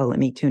was like, oh, let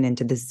me tune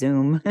into the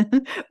Zoom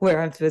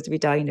where I'm supposed to be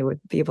talking to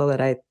people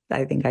that I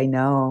think I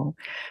know.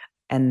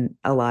 And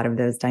a lot of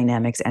those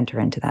dynamics enter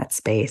into that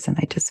space. And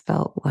I just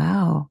felt,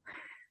 wow,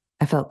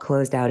 I felt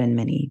closed out in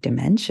many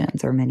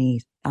dimensions or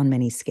on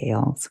many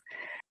scales.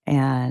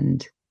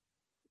 And,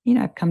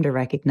 I've come to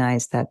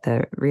recognize that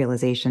the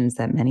realizations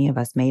that many of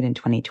us made in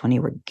 2020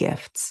 were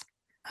gifts.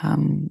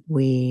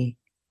 We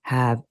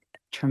have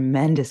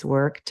tremendous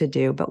work to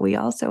do, but we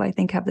also, I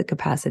think, have the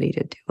capacity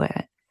to do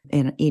it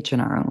in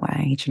our own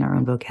way, each in our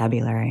own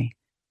vocabulary.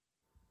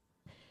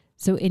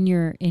 So in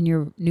your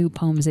new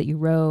poems that you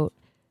wrote,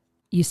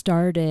 you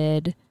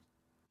started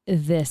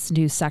this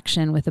new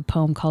section with a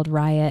poem called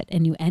Riot,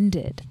 and you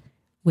ended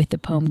with a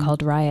poem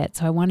called Riot.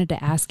 So I wanted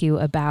to ask you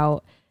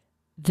about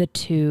the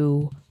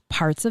two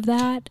parts of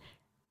that.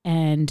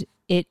 And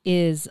it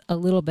is a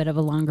little bit of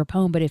a longer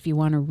poem, but if you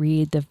want to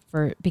read the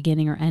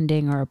beginning or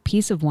ending or a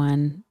piece of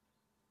one.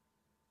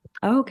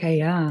 Okay,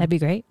 yeah. That'd be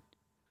great.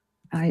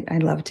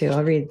 I'd love to.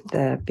 I'll read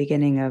the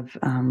beginning of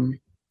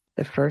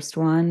the first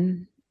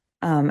one.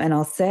 And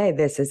I'll say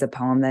this is a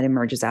poem that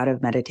emerges out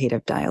of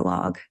meditative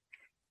dialogue.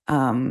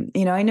 I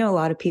know a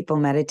lot of people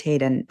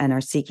meditate and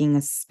are seeking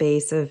a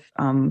space of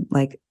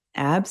like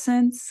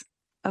absence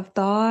of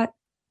thought,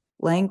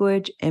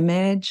 language,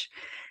 image.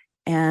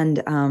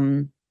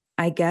 And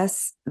I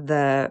guess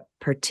the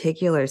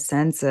particular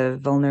sense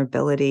of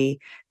vulnerability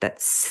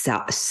that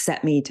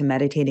set me to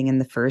meditating in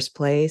the first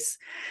place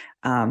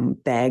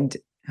begged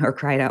or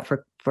cried out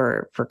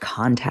for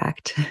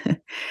contact.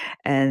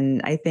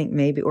 And I think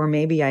maybe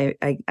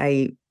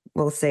I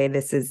will say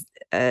this is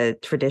a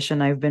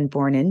tradition I've been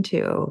born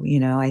into.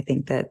 I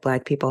think that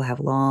Black people have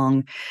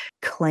long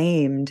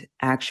claimed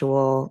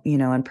actual,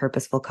 and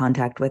purposeful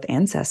contact with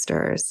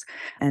ancestors.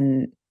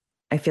 And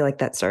I feel like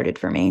that started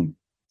for me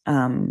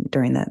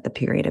during the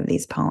period of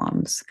these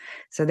poems.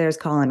 So there's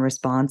call and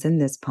response in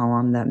this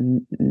poem that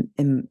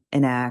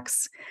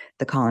enacts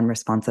the call and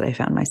response that I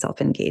found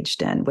myself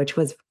engaged in, which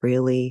was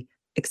really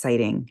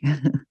exciting,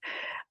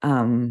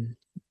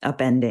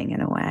 upending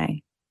in a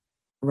way.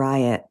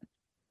 Riot.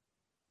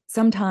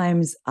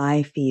 Sometimes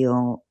I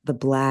feel the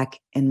Black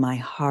in my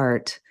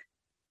heart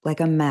like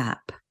a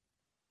map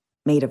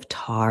made of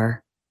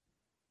tar.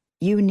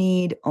 You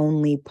need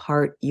only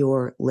part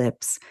your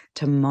lips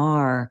to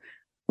mar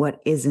what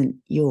isn't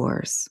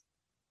yours.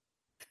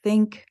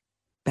 Think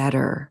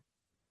better.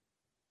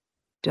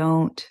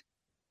 Don't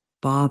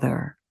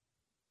bother.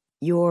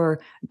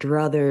 Your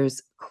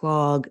druthers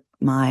clog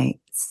my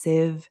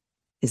sieve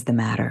is the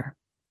matter.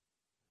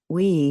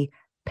 We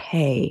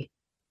pay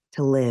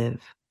to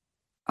live.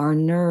 Our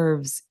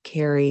nerves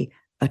carry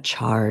a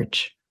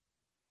charge.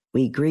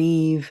 We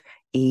grieve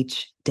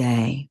each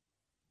day.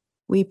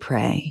 We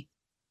pray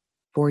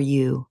for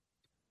you.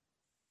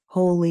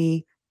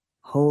 Holy,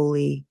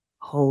 holy,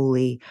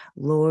 holy,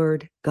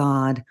 Lord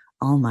God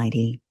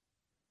Almighty.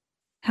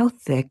 How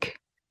thick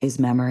is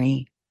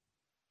memory?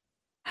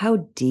 How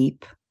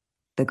deep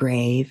the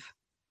grave?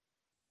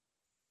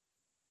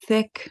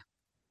 Thick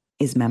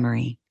is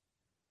memory.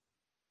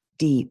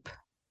 Deep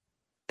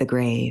the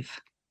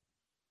grave.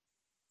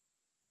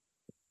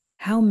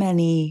 How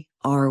many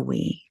are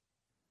we?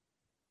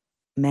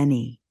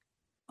 Many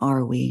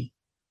are we?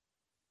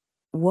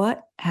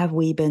 What have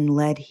we been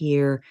led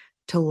here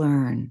to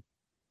learn,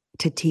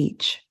 to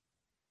teach?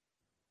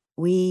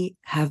 We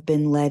have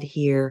been led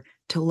here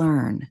to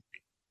learn,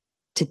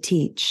 to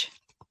teach.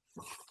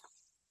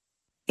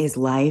 Is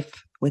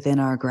life within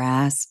our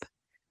grasp?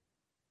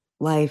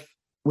 Life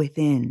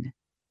within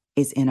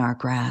is in our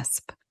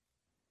grasp.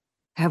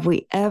 Have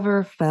we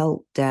ever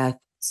felt death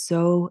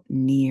so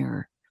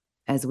near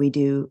as we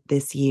do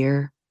this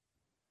year?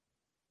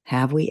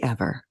 Have we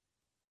ever?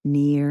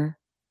 Near,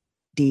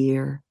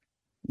 dear,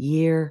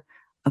 year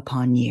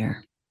upon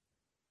year.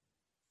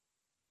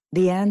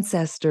 The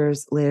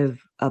ancestors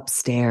live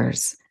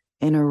upstairs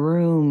in a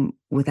room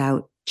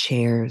without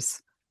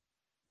chairs.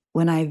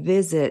 When I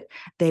visit,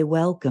 they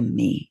welcome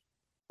me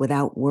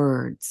without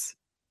words.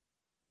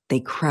 They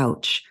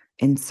crouch,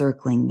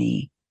 encircling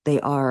me. They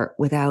are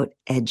without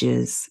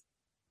edges.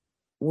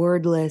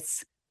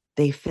 Wordless,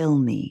 they fill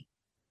me.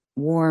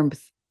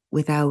 Warmth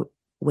without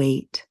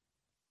weight.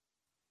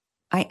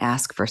 I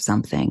ask for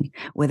something.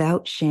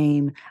 Without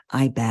shame,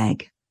 I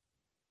beg.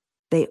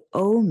 They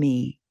owe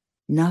me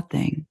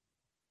nothing,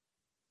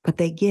 but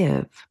they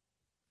give.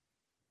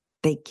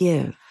 They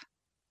give.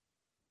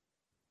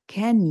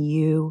 Can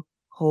you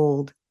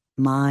hold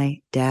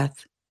my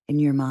death in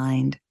your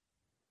mind?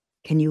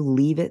 Can you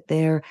leave it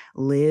there,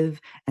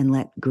 live and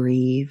let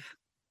grieve?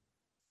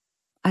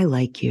 I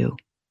like you.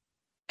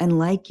 And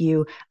like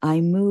you,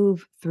 I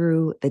move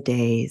through the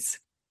days.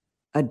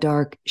 A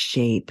dark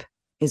shape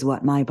is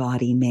what my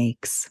body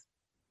makes.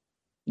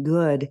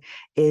 Good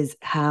is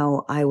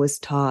how I was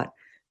taught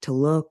to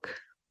look,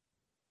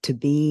 to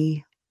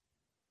be.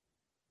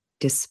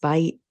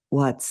 Despite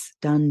what's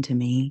done to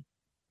me,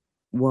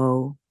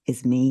 woe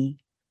is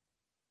me.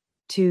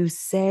 To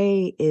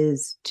say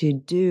is to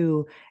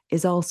do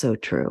is also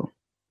true.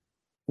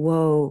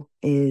 Woe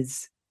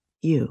is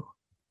you.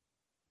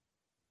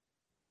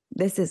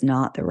 This is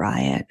not the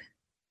riot.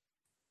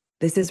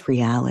 This is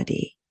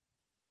reality.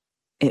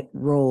 It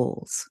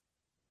rolls,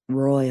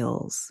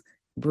 roils,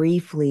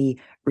 briefly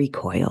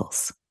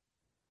recoils.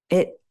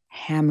 It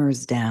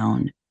hammers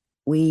down.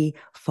 We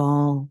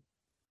fall,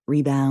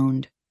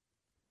 rebound.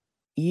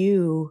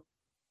 You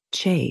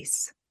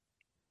chase.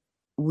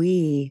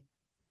 We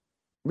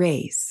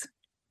race.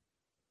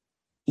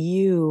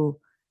 You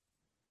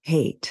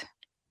hate.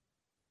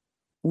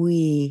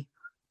 We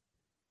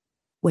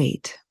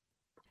wait.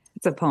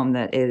 It's a poem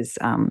that is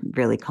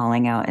really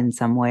calling out in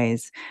some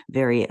ways,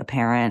 very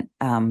apparent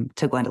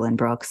to Gwendolyn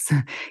Brooks,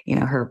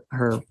 her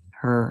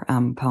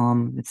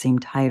poem, the same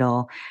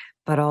title,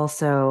 but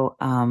also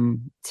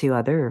to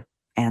other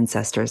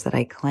ancestors that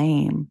I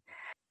claim.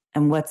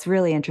 And what's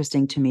really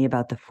interesting to me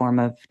about the form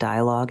of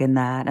dialogue in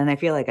that, and I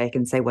feel like I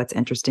can say what's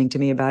interesting to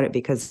me about it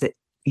because it,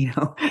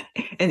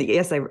 and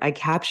yes, I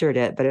captured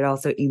it, but it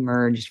also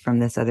emerged from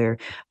this other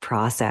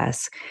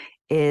process,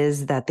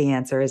 is that the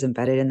answer is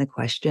embedded in the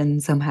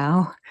question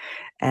somehow.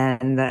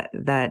 And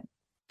that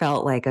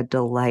felt like a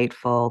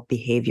delightful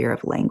behavior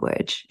of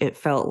language. It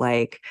felt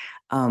like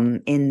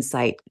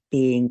insight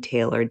being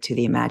tailored to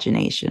the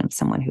imagination of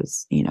someone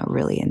who's,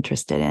 really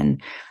interested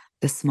in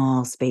the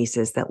small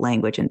spaces that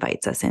language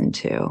invites us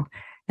into.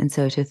 And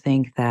so to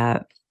think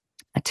that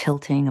a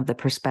tilting of the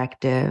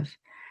perspective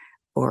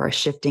or a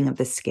shifting of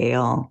the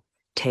scale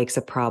takes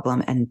a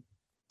problem and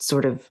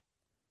sort of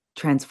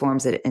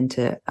transforms it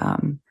into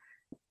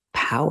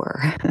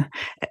power,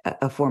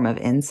 a form of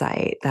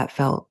insight, that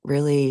felt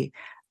really,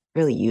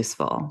 really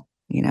useful,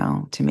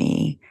 to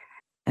me.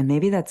 And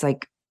maybe that's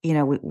like,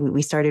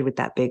 we started with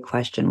that big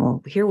question.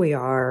 Well, here we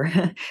are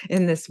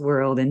in this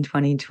world in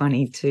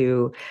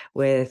 2022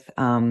 with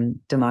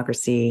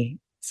democracy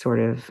sort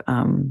of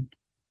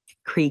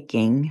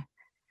creaking.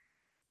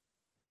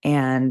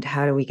 And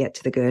how do we get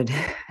to the good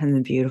and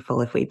the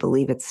beautiful if we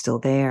believe it's still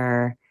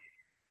there?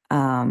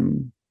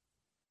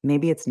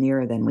 Maybe it's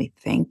nearer than we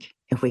think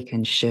if we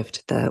can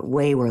shift the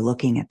way we're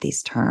looking at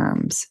these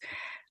terms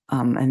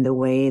and the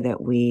way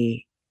that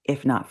we,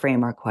 if not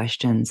frame our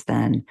questions,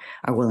 then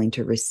are willing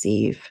to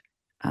receive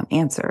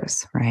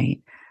answers,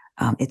 right?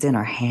 It's in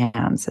our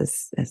hands,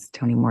 as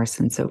Toni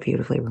Morrison so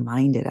beautifully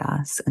reminded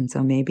us. And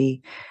so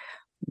maybe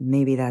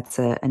that's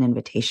an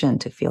invitation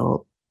to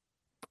feel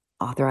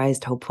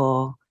authorized,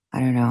 hopeful, I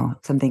don't know,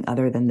 something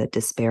other than the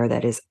despair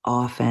that is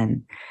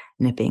often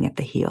nipping at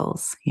the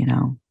heels,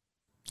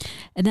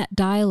 And that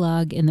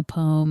dialogue in the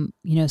poem,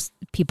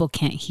 people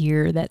can't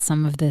hear that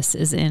some of this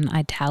is in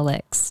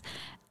italics.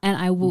 And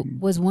I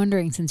was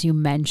wondering, since you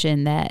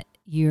mentioned that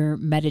you're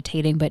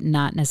meditating, but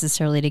not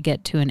necessarily to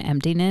get to an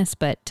emptiness,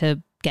 but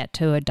to get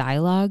to a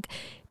dialogue,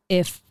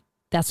 if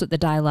that's what the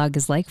dialogue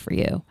is like for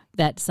you,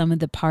 that some of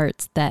the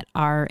parts that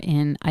are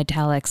in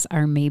italics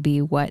are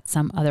maybe what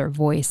some other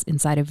voice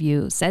inside of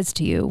you says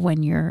to you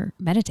when you're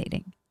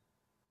meditating.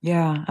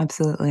 Yeah,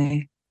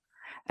 absolutely.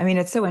 I mean,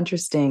 it's so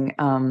interesting.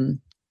 I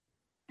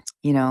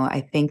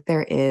think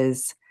there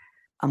is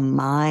a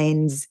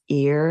mind's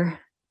ear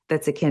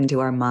that's akin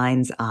to our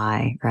mind's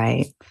eye,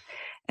 right?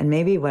 And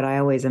maybe what I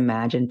always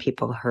imagined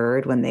people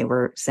heard when they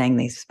were saying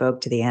they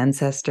spoke to the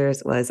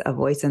ancestors was a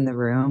voice in the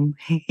room,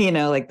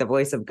 like the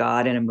voice of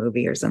God in a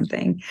movie or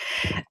something.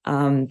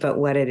 But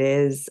what it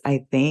is,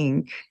 I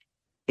think,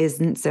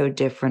 isn't so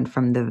different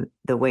from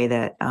the way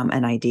that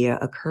an idea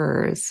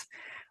occurs,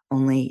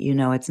 only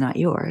it's not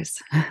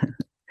yours.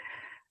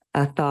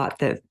 A thought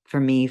that for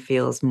me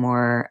feels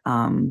more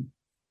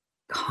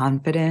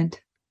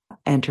confident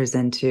enters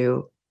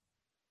into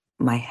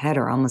my head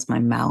or almost my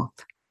mouth.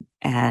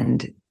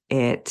 And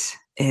it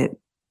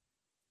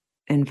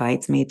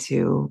invites me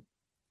to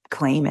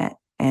claim it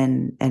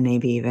and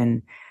maybe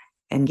even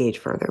engage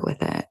further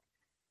with it.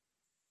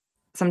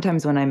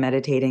 Sometimes when I'm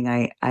meditating,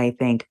 I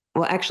think,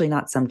 well, actually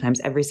not sometimes,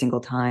 every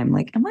single time,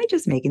 like, am I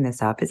just making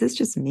this up? Is this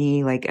just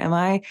me? Like, am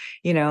I,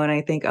 and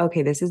I think,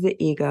 okay, this is the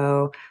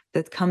ego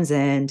that comes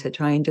in to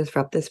try and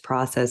disrupt this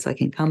process so I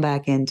can come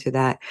back into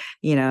that,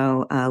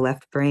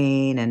 left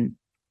brain.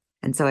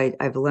 And so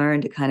I've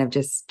learned to kind of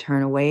just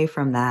turn away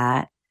from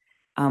that.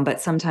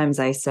 But sometimes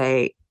I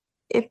say,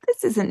 if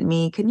this isn't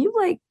me, can you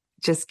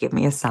just give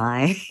me a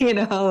sign,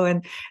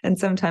 and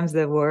sometimes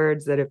the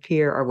words that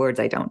appear are words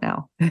I don't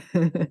know.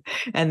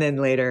 And then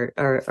later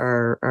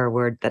are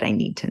words that I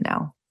need to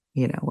know,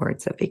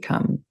 words that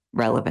become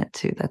relevant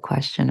to the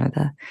question or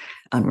the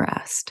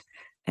unrest.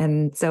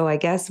 And so I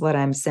guess what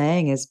I'm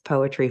saying is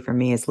poetry for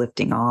me is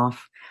lifting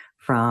off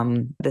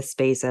from the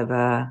space of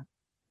a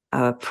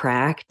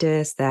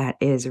practice that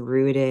is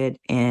rooted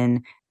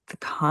in the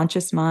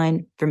conscious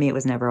mind. For me, it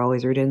was never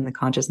always rooted in the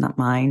conscious, not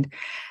mind.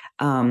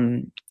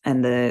 And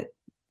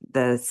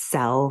the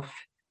self,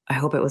 I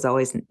hope it was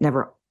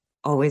never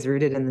always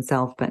rooted in the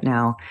self, but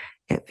now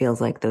it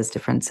feels like those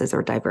differences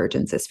or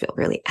divergences feel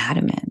really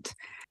adamant.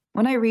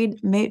 When I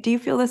read, do you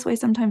feel this way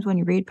sometimes when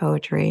you read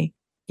poetry?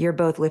 You're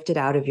both lifted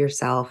out of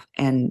yourself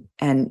and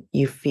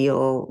you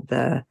feel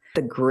the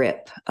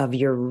grip of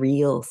your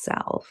real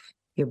self,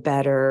 your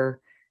better,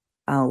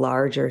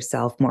 larger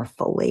self more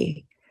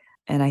fully.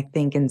 And I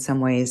think in some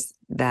ways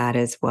that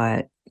is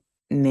what,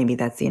 maybe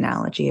that's the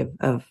analogy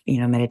of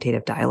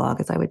meditative dialogue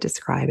as I would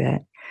describe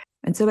it.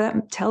 And so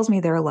that tells me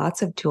there are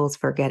lots of tools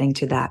for getting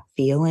to that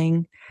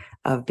feeling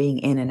of being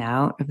in and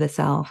out of the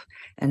self.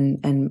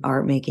 And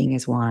art making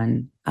is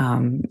one.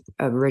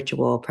 A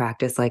ritual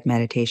practice like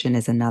meditation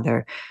is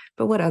another.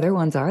 But what other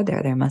ones are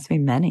there? There must be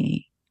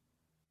many.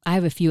 I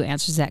have a few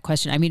answers to that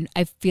question. I mean,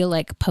 I feel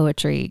like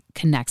poetry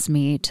connects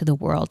me to the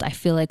world. I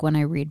feel like when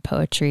I read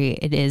poetry,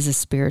 it is a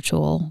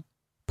spiritual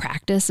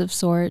practice of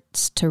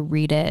sorts to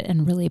read it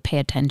and really pay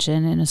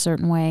attention in a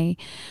certain way.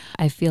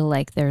 I feel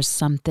like there's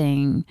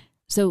something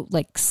so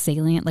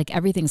salient, like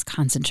everything's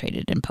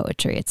concentrated in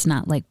poetry. It's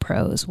not like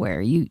prose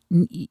where you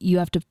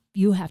have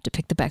to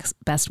pick the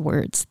best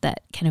words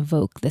that can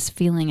evoke this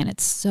feeling. And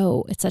it's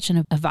such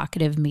an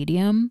evocative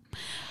medium.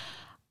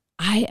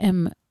 I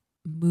am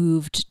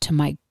moved to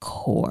my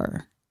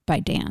core by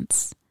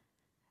dance.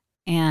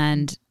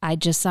 And I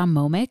just saw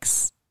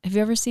Momix. Have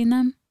you ever seen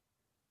them?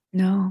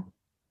 No.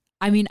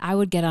 I mean, I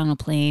would get on a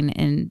plane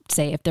and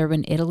say, if they're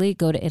in Italy,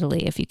 go to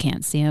Italy if you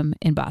can't see them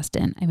in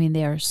Boston. I mean,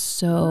 they are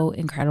so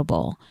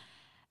incredible.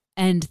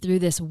 And through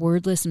this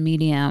wordless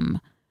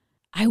medium,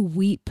 I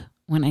weep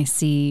when I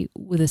see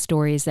the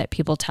stories that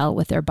people tell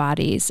with their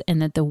bodies and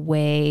that the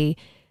way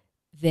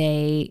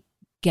they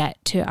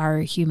get to our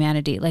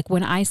humanity. Like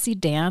when I see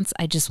dance,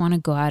 I just want to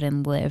go out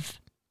and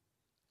live.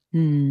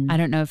 I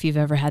don't know if you've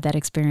ever had that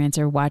experience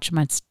or watched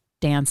much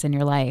dance in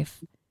your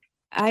life.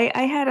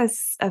 I had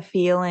a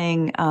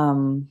feeling,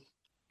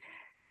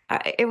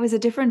 it was a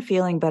different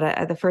feeling,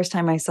 but the first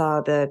time I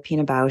saw the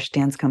Pina Bausch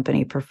Dance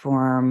Company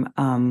perform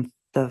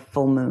the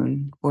Full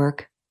Moon,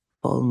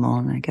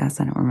 I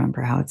guess. I don't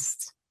remember how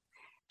it's,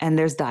 and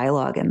there's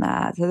dialogue in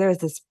that. So there's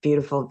this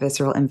beautiful,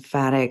 visceral,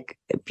 emphatic,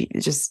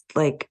 just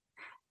like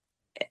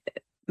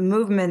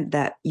movement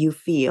that you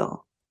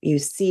feel. You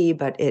see,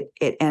 but it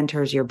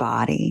enters your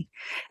body.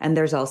 And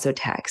there's also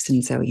text.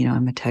 And so,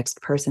 I'm a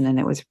text person, and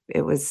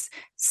it was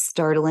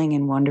startling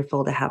and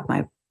wonderful to have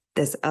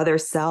this other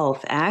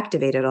self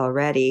activated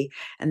already,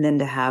 and then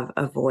to have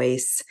a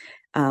voice.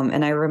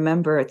 And I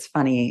remember, it's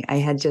funny, I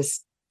had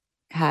just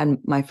had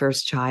my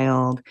first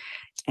child,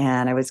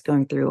 and I was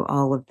going through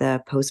all of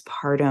the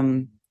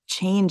postpartum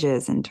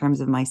changes in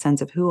terms of my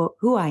sense of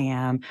who I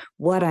am,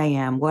 what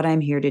I'm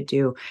here to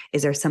do.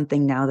 Is there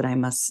something now that I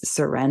must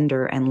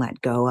surrender and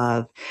let go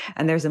of?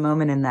 And there's a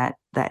moment in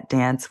that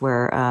dance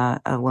where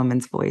a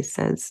woman's voice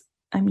says,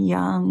 I'm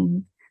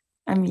young.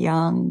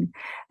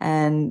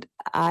 And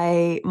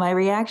my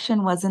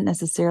reaction wasn't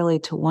necessarily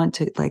to want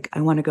to,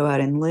 I want to go out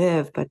and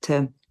live, but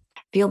to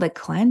feel the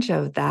clench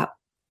of that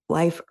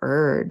life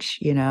urge,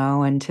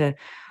 and to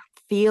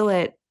feel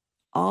it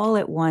all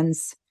at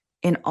once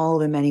in all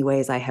the many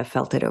ways I have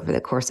felt it over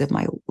the course of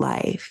my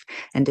life,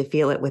 and to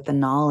feel it with the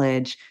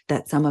knowledge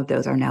that some of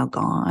those are now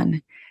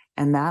gone.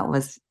 And that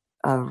was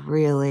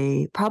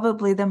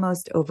probably the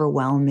most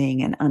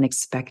overwhelming and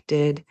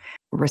unexpected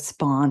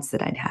response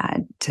that I'd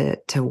had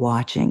to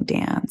watching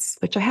dance,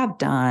 which I have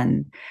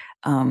done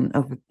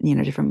over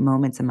different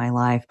moments in my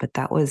life. But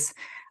I was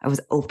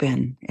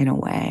open in a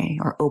way,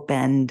 or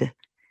opened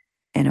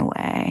in a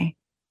way,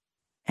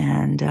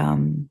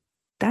 and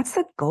that's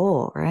the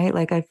goal, right?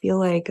 Like I feel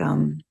like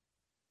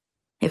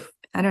if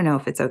I don't know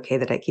if it's okay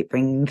that I keep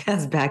bringing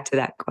us back to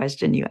that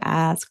question you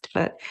asked,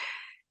 but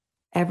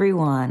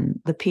everyone,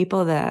 the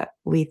people that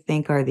we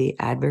think are the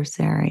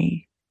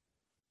adversary,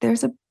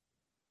 there's a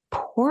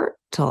port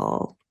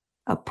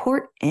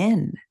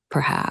in,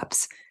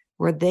 perhaps,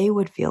 where they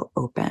would feel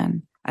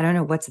open. I don't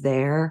know what's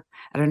there.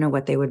 I don't know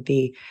what they would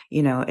be,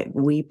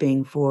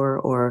 weeping for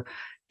or,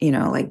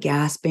 like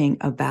gasping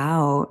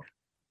about,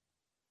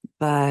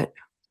 but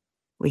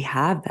we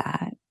have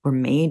that. We're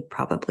made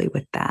probably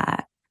with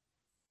that.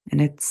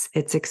 And it's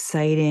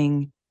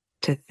exciting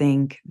to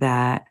think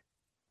that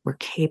we're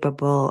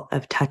capable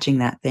of touching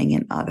that thing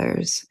in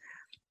others.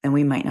 And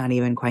we might not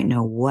even quite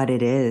know what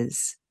it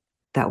is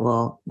that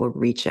will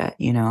reach it.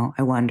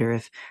 I wonder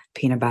if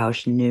Pina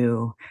Bausch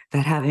knew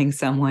that having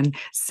someone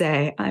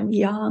say, I'm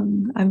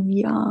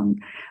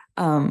young,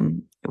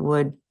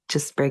 would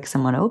just break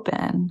someone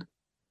open.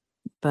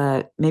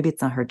 But maybe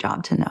it's not her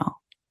job to know.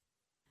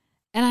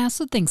 And I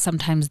also think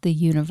sometimes the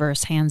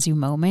universe hands you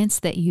moments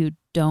that you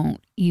don't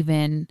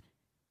even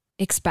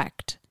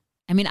expect.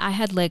 I mean, I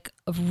had like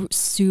a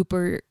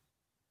super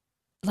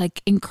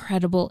like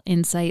incredible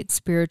insight,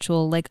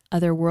 spiritual, like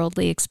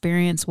otherworldly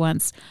experience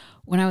once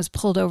when I was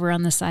pulled over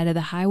on the side of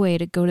the highway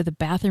to go to the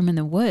bathroom in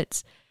the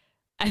woods.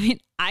 I mean,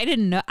 I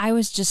didn't know. I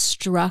was just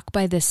struck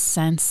by this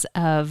sense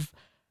of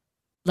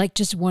like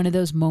just one of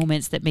those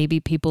moments that maybe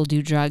people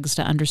do drugs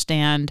to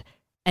understand.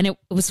 And it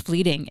was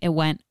fleeting. It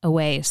went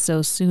away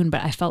so soon,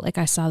 but I felt like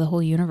I saw the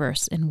whole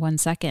universe in 1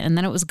 second and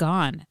then it was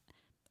gone.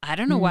 I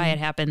don't know why it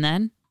happened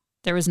then.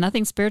 There was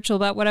nothing spiritual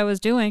about what I was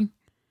doing.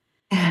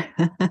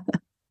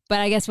 But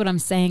I guess what I'm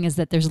saying is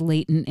that there's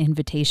latent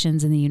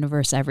invitations in the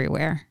universe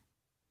everywhere.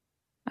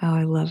 Oh,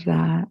 I love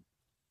that.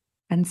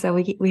 And so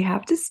we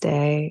have to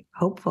stay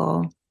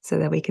hopeful so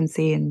that we can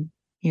see and,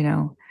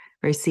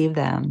 receive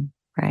them,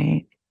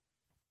 right?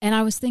 And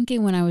I was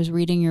thinking when I was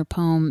reading your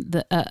poem,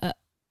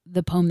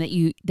 the poem that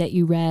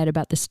you read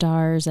about the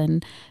stars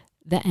and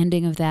the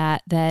ending of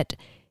that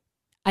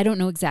I don't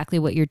know exactly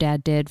what your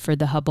dad did for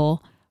the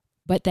Hubble,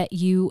 but that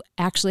you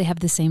actually have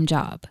the same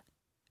job,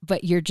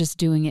 but you're just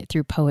doing it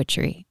through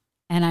poetry.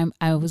 And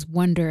I was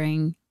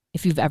wondering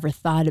if you've ever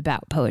thought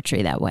about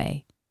poetry that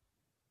way.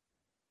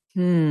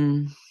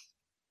 I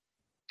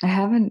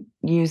haven't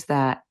used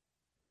that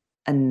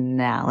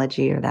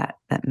analogy or that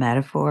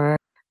metaphor,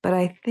 but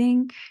I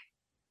think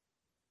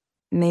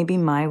maybe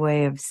my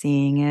way of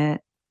seeing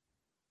it,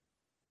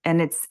 and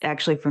it's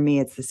actually for me,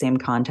 it's the same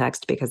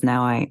context because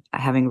now I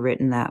having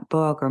written that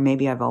book, or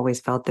maybe I've always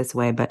felt this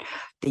way, but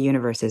the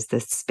universe is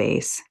this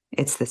space.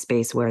 It's the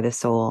space where the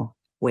soul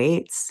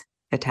waits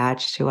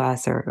attached to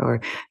us or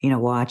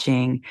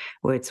watching,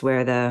 where it's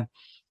where the,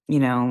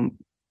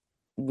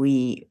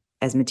 we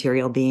as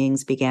material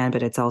beings began,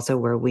 but it's also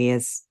where we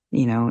as,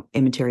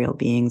 immaterial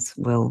beings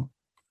will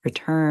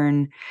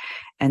return.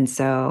 And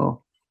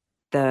so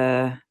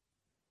the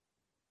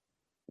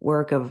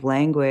work of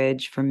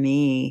language for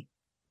me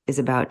is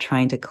about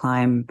trying to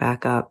climb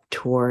back up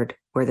toward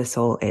where the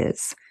soul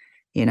is,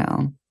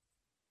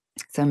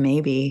 So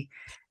maybe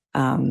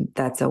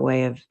that's a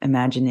way of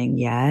imagining,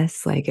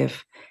 yes, like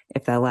if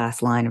that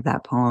last line of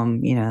that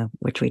poem,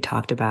 which we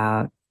talked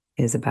about,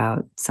 is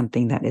about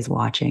something that is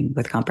watching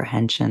with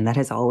comprehension, that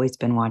has always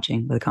been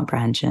watching with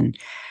comprehension.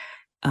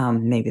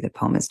 Maybe the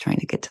poem is trying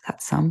to get to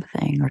that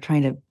something or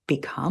trying to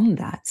become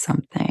that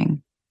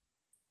something.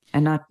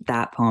 And not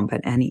that poem,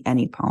 but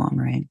any poem,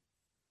 right?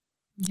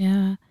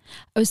 Yeah.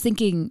 I was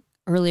thinking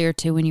earlier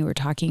too, when you were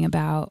talking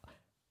about,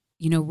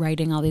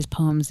 writing all these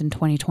poems in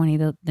 2020,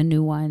 the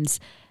new ones,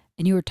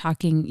 and you were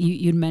talking,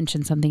 you'd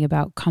mentioned something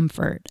about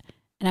comfort.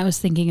 And I was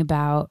thinking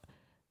about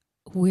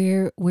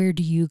where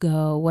do you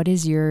go? What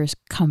is your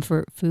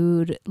comfort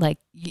food? Like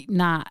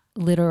not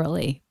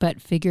literally,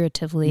 but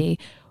figuratively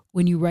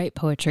when you write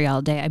poetry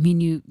all day. I mean,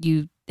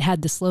 you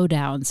had the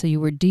slowdown, so you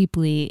were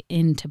deeply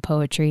into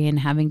poetry and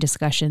having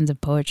discussions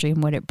of poetry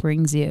and what it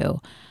brings you.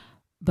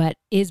 But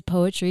is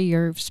poetry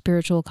your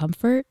spiritual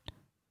comfort?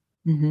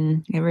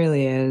 It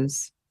really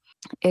is.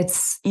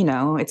 It's,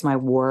 it's my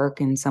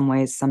work in some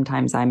ways.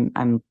 Sometimes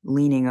I'm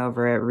leaning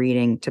over it,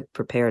 reading to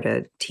prepare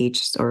to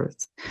teach or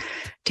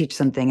teach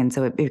something. And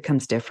so it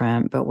becomes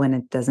different. But when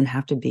it doesn't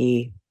have to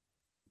be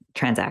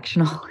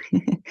transactional,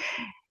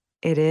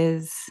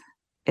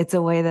 it's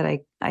a way that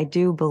I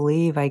do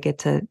believe I get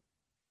to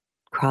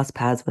cross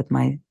paths with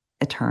my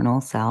eternal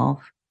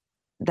self.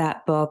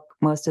 That book,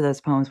 most of those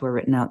poems were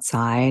written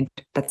outside.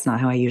 That's not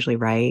how I usually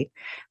write,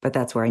 but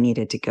that's where I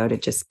needed to go to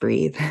just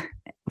breathe,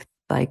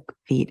 like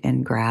feet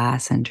in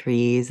grass and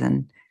trees.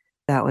 And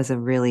that was a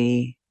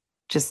really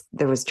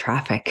there was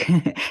traffic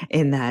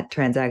in that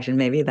transaction.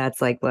 Maybe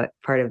that's like what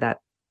part of that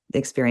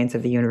experience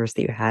of the universe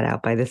that you had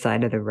out by the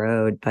side of the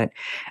road. But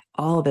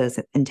all those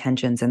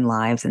intentions and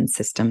lives and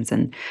systems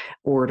and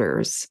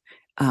orders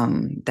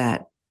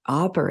that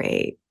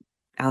operate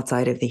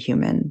outside of the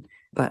human,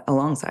 but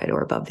alongside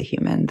or above the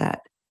human,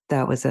 that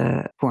was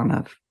a form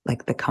of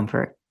like the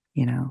comfort,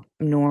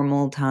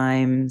 normal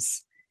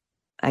times.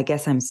 I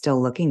guess I'm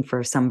still looking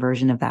for some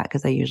version of that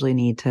because I usually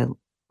need to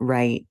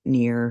write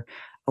near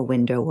a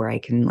window where I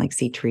can like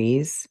see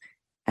trees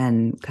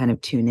and kind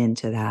of tune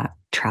into that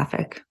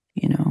traffic,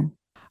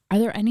 Are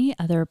there any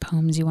other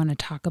poems you want to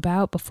talk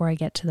about before I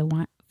get to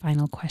the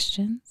final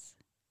questions?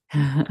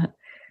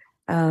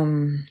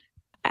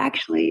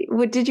 Actually,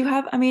 what did you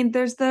have? I mean,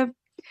 there's the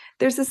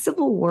there's a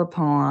Civil War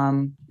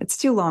poem. It's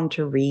too long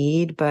to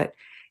read, but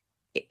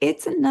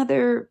it's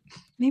another,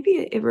 maybe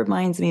it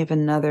reminds me of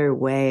another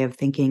way of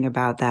thinking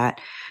about that,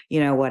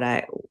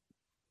 that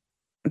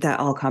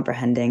all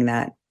comprehending,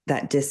 that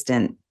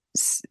distant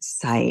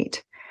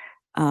sight.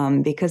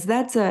 Because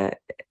that's a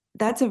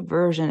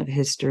version of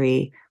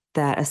history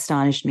that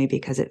astonished me,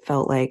 because it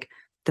felt like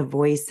the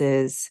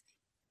voices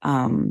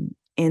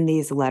in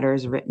these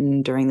letters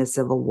written during the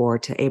Civil War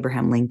to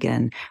Abraham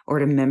Lincoln or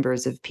to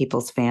members of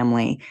people's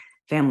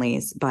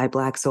families by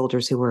Black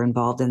soldiers who were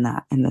involved in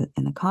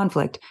the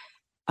conflict.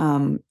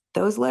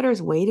 Those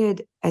letters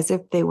waited as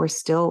if they were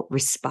still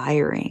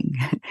respiring,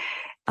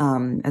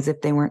 as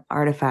if they weren't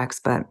artifacts,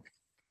 but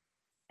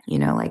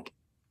like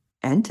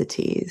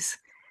entities.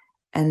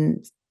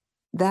 And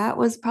that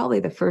was probably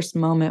the first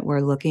moment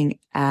where looking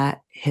at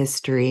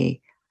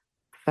history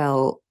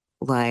felt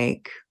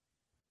like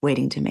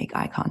waiting to make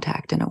eye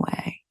contact in a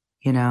way.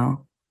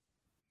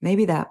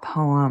 Maybe that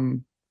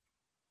poem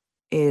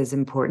is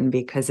important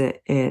because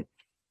it in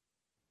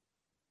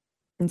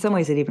some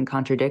ways it even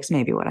contradicts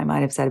maybe what I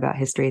might have said about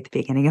history at the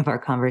beginning of our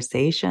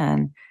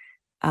conversation.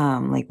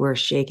 Like we're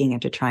shaking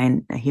it to try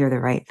and hear the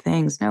right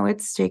things. No,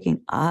 it's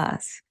shaking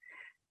us.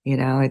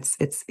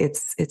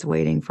 It's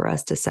waiting for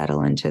us to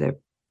settle into the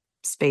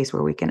space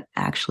where we can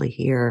actually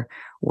hear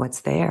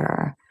what's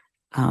there,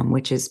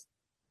 which is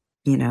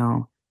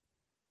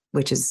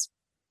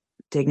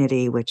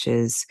dignity, which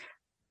is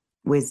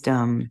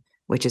wisdom,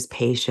 which is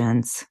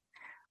patience,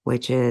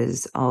 which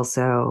is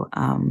also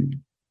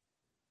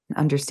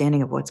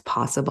understanding of what's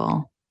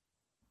possible.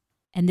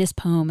 And this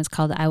poem is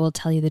called I Will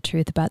Tell You the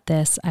Truth About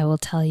This. I Will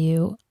Tell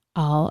You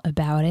All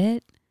About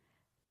It.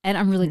 And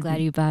I'm really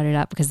glad you brought it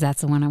up because that's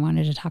the one I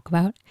wanted to talk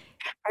about.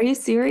 Are you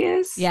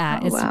serious?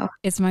 Yeah, wow.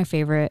 It's my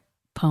favorite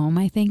poem,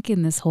 I think,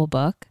 in this whole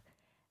book.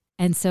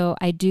 And so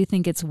I do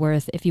think it's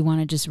worth, if you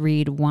want to just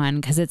read one,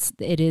 because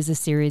it is a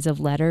series of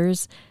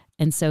letters.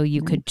 And so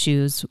you could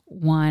choose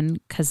one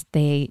because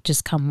they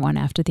just come one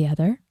after the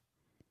other.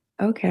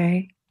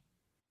 Okay.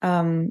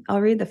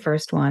 I'll read the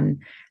first one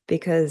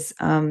because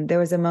there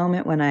was a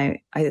moment when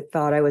I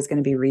thought I was going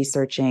to be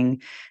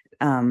researching,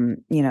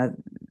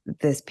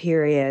 this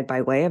period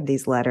by way of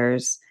these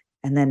letters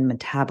and then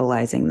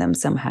metabolizing them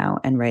somehow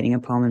and writing a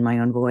poem in my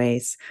own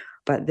voice.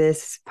 But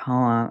this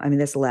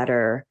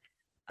letter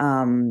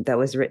that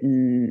was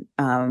written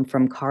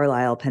from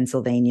Carlisle,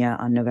 Pennsylvania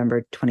on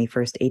November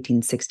 21st,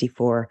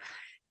 1864,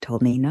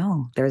 told me,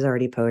 no, there's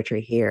already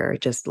poetry here.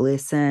 Just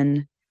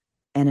listen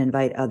and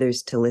invite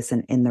others to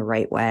listen in the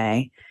right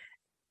way.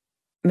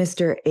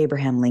 Mr.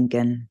 Abraham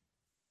Lincoln,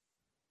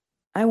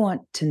 I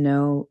want to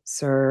know,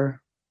 sir,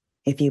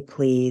 if you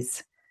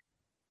please,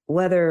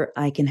 whether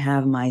I can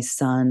have my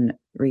son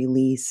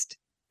released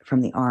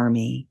from the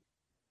army.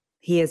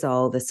 He is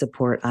all the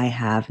support I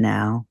have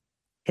now.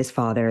 His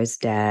father is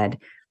dead,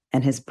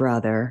 and his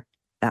brother,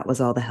 that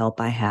was all the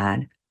help I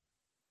had.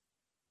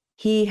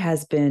 He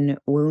has been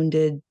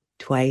wounded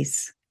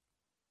twice.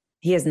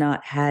 He has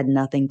not had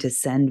nothing to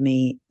send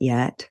me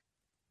yet.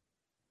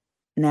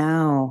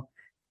 Now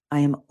I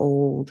am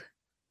old,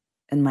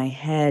 and my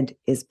head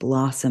is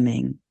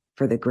blossoming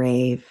for the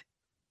grave.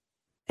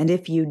 And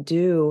if you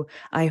do,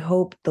 I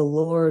hope the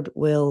Lord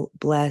will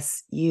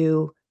bless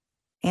you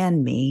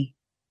and me.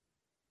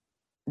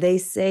 They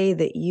say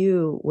that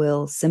you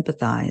will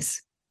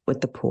sympathize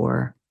with the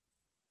poor.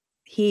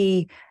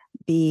 He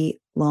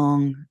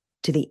belonged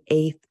to the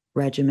 8th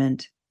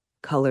Regiment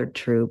Colored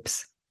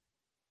Troops.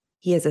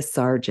 He is a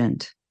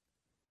sergeant.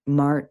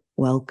 Mart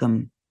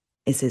Welcome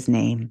is his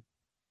name.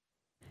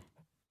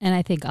 And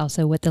I think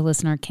also what the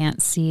listener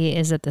can't see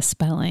is that the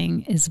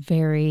spelling is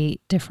very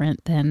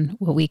different than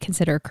what we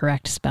consider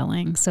correct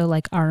spelling. So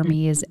like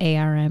army is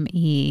ARME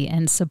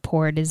and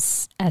support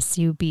is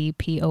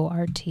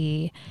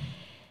SUBPORT.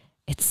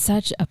 It's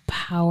such a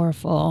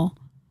powerful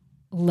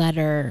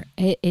letter.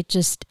 It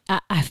just,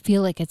 I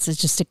feel like it's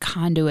just a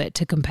conduit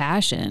to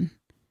compassion.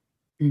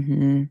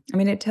 Mm-hmm. I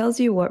mean, it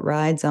tells you what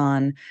rides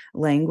on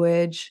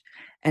language,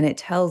 and it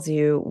tells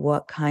you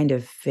what kind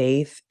of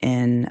faith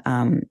in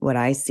what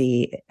I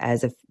see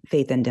as a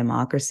faith in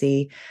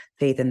democracy,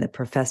 faith in the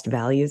professed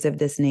values of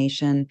this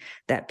nation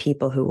that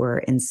people who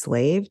were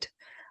enslaved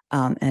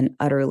and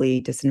utterly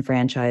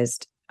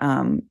disenfranchised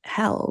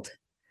held.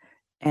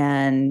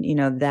 And,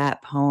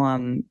 that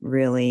poem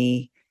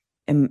really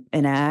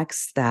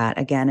enacts that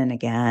again and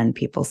again,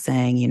 people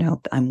saying,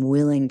 I'm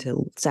willing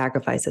to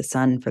sacrifice a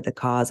son for the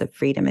cause of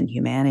freedom and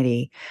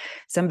humanity.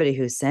 Somebody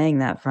who's saying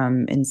that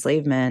from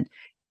enslavement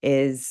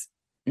is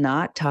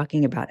not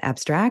talking about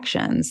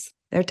abstractions.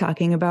 They're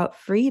talking about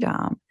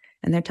freedom,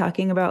 and they're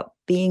talking about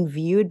being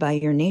viewed by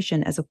your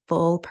nation as a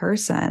full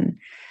person.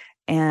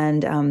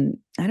 And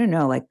I don't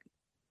know, like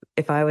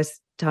if I was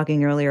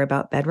talking earlier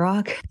about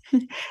bedrock,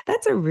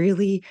 that's a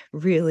really,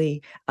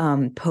 really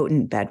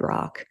potent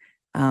bedrock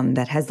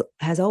that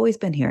has always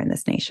been here in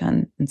this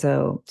nation. And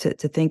so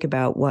to think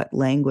about what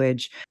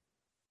language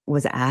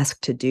was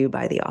asked to do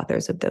by the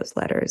authors of those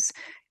letters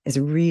is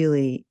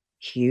really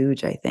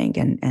huge, I think,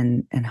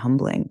 and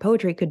humbling.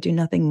 Poetry could do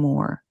nothing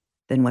more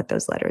than what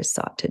those letters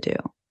sought to do.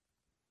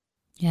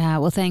 Yeah.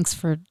 Well, thanks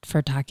for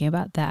talking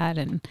about that.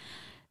 And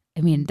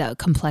I mean, the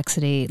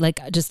complexity, like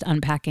just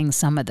unpacking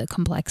some of the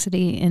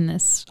complexity in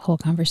this whole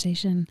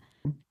conversation.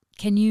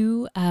 Can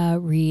you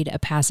read a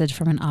passage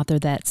from an author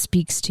that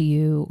speaks to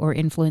you or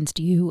influenced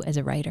you as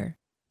a writer?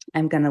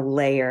 I'm going to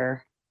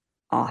layer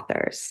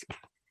authors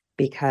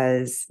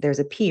because there's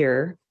a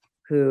peer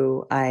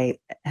who I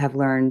have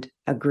learned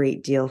a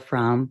great deal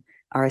from,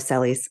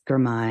 Araceli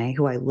Girmay,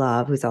 who I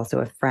love, who's also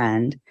a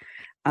friend.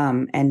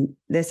 And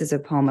this is a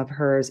poem of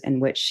hers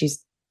in which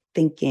she's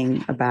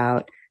thinking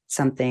about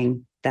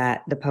something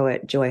that the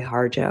poet Joy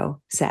Harjo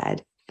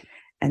said.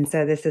 And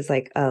so this is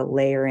like a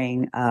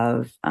layering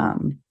of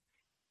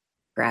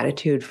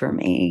gratitude for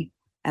me.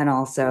 And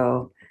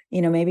also,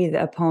 maybe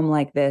a poem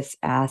like this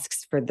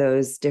asks for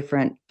those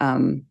different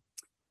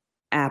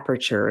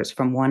apertures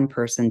from one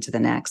person to the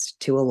next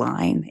to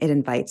align. It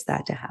invites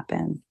that to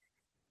happen.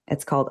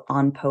 It's called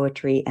On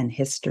Poetry and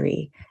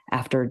History,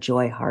 after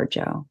Joy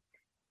Harjo.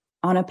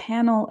 On a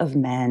panel of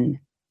men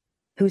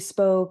who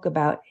spoke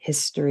about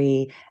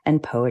history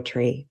and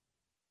poetry,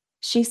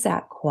 she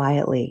sat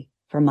quietly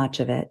for much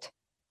of it.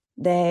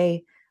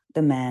 They,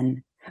 the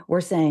men,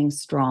 were saying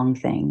strong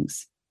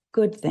things,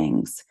 good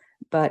things,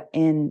 but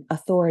in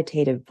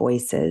authoritative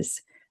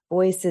voices,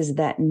 voices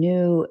that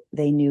knew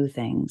they knew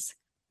things.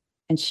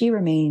 And she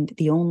remained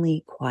the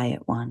only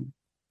quiet one.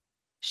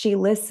 She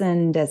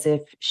listened as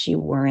if she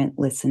weren't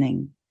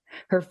listening.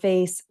 Her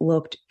face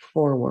looked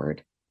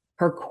forward.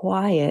 Her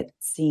quiet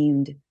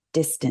seemed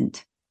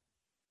distant.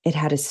 It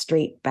had a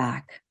straight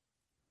back.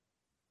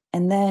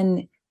 And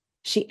then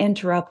she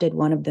interrupted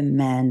one of the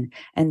men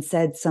and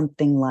said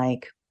something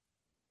like,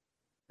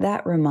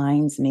 "That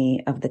reminds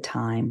me of the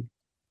time."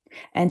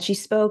 And she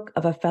spoke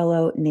of a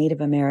fellow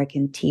Native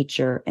American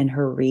teacher in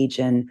her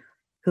region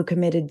who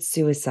committed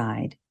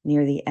suicide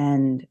near the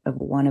end of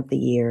one of the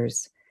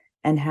years,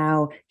 and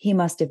how he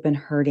must have been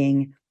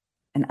hurting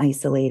and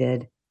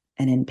isolated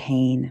and in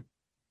pain.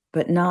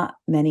 But not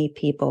many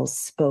people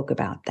spoke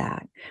about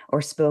that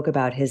or spoke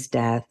about his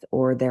death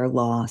or their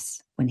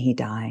loss when he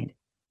died.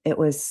 It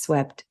was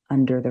swept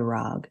under the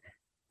rug.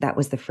 That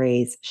was the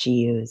phrase she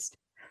used.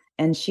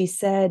 And she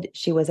said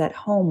she was at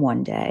home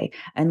one day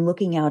and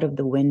looking out of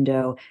the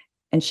window,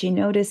 and she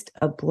noticed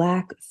a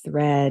black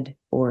thread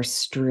or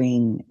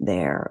string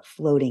there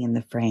floating in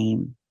the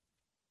frame.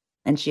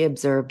 And she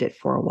observed it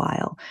for a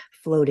while,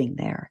 floating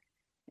there,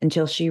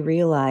 until she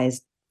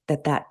realized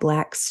that that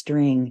black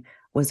string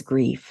was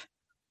grief.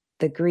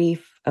 The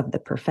grief of the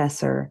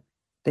professor,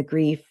 the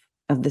grief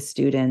of the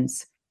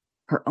students,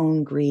 her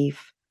own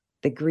grief,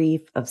 the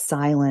grief of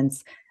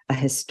silence, a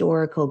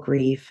historical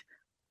grief,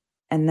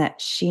 and that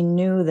she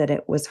knew that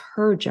it was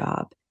her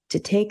job to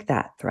take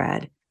that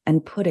thread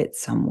and put it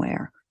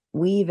somewhere,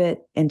 weave it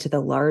into the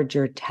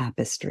larger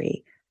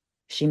tapestry.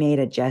 She made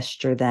a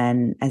gesture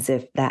then as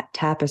if that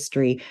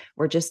tapestry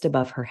were just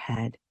above her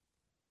head.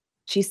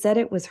 She said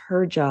it was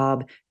her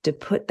job to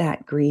put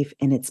that grief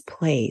in its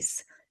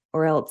place,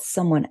 or else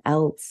someone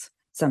else,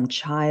 some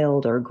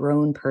child or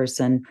grown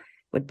person,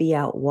 would be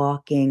out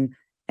walking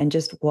and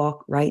just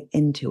walk right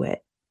into it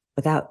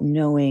without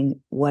knowing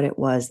what it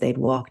was they'd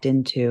walked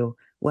into,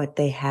 what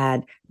they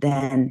had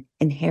then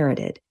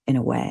inherited in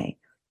a way,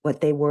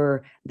 what they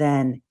were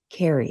then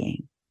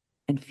carrying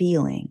and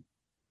feeling,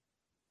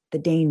 the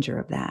danger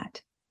of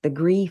that, the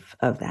grief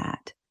of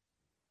that.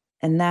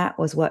 And that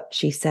was what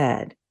she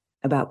said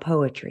about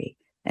poetry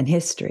and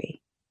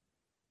history.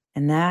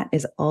 And that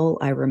is all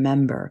I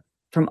remember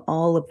from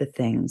all of the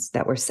things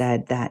that were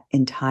said that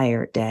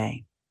entire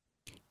day.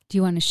 Do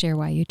you want to share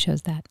why you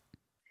chose that?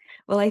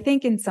 Well, I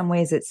think in some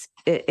ways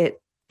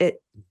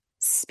it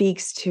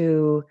speaks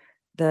to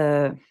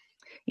the,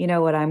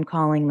 what I'm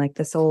calling like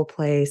the soul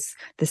place,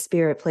 the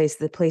spirit place,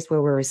 the place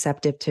where we're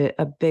receptive to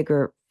a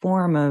bigger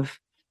form of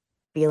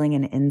feeling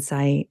and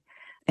insight.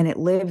 And it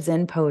lives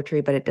in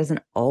poetry, but it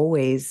doesn't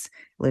always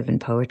live in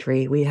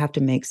poetry. We have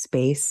to make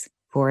space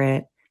for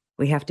it.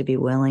 We have to be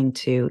willing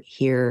to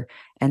hear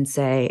and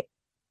say,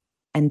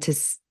 and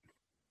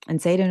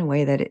say it in a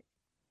way that it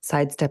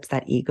sidesteps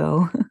that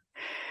ego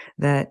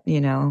that,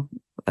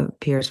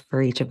 appears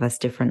for each of us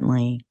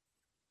differently.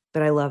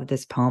 But I love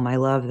this poem. I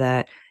love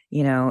that,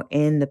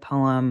 in the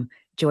poem,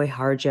 Joy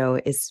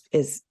Harjo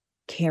is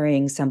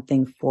carrying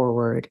something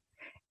forward.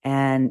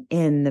 And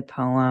in the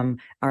poem,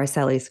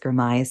 Araceli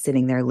Girmay is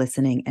sitting there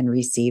listening and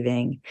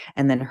receiving.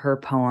 And then her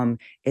poem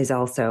is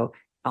also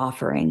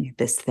offering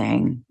this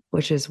thing,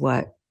 which is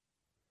what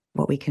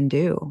we can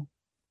do,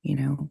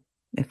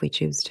 if we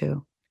choose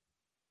to.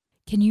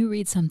 Can you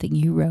read something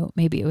you wrote?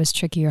 Maybe it was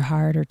tricky or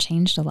hard or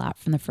changed a lot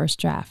from the first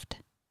draft.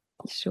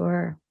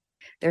 Sure.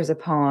 There's a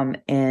poem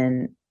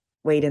in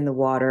Wade in the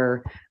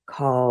Water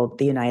called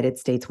The United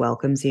States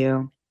Welcomes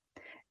You.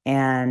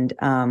 And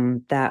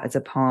that is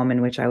a poem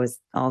in which I was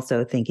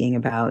also thinking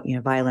about,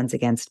 violence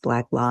against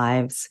Black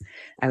lives.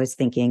 I was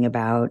thinking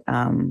about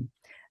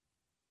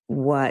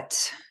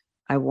what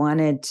I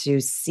wanted to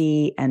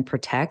see and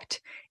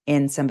protect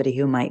in somebody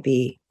who might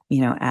be,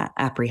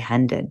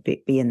 apprehended,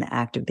 be in the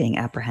act of being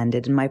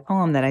apprehended. And my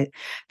poem that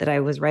I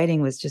was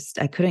writing was just,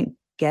 I couldn't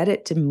get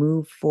it to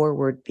move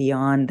forward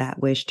beyond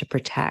that wish to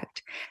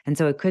protect. And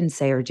so it couldn't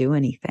say or do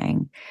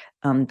anything.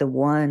 The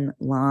one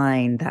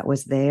line that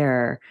was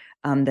there,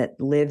 that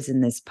lives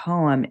in this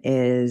poem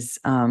is,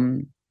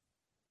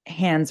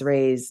 hands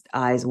raised,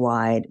 eyes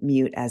wide,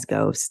 mute as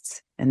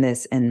ghosts. And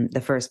this, in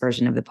the first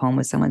version of the poem,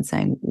 was someone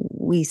saying,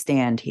 we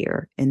stand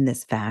here in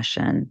this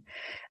fashion.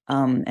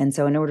 And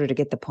so in order to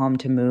get the poem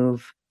to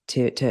move,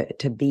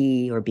 to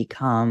be or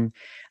become,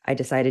 I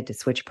decided to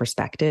switch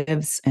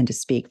perspectives and to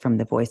speak from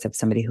the voice of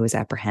somebody who was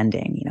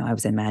apprehending. I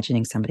was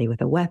imagining somebody with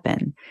a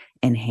weapon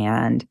in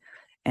hand.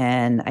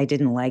 And I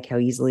didn't like how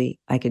easily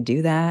I could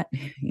do that,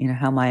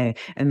 how my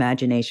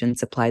imagination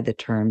supplied the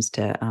terms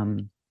to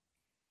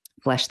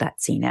flesh that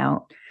scene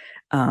out.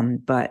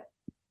 But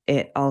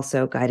it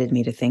also guided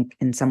me to think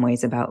in some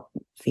ways about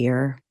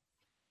fear,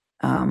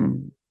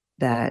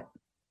 that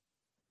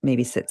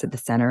maybe sits at the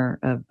center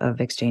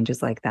of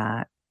exchanges like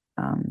that.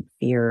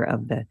 Fear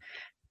of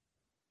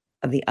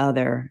the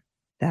other,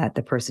 that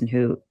the person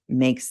who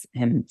makes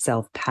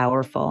himself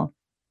powerful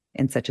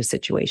in such a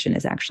situation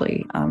is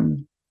actually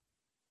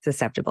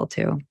susceptible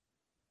to.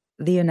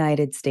 The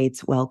United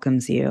States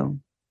welcomes you.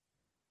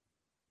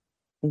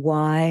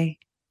 Why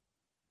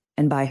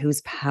and by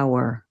whose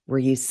power were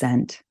you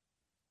sent?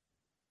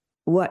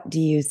 What do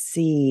you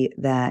see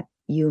that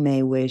you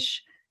may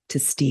wish to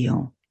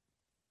steal?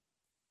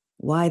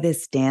 Why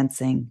this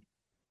dancing?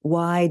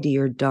 Why do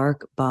your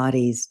dark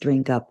bodies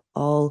drink up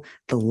all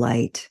the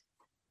light?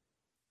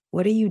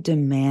 What are you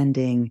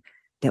demanding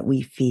that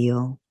we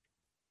feel?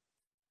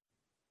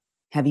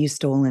 Have you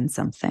stolen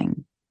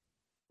something?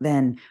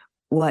 Then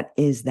what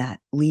is that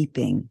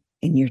leaping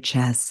in your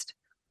chest?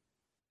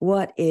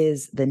 What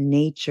is the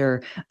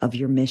nature of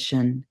your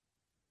mission?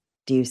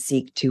 Do you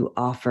seek to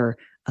offer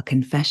a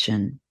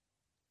confession?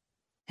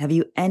 Have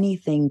you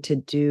anything to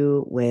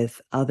do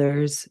with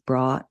others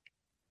brought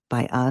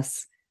by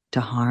us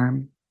to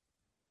harm?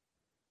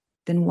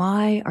 Then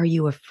why are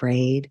you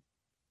afraid?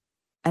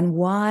 And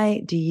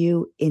why do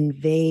you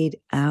invade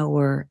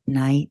our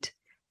night,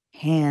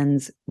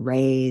 hands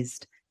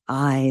raised,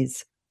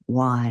 eyes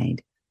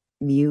wide,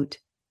 mute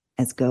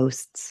as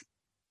ghosts?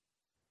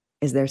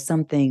 Is there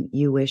something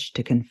you wish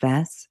to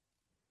confess?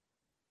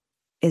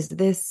 Is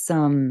this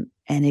some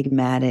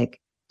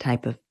enigmatic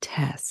type of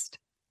test?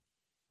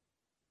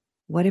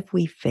 What if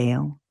we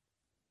fail?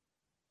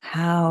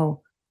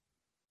 How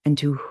and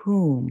to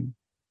whom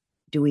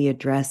do we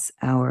address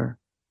our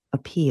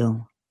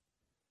appeal?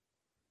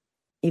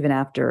 Even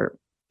after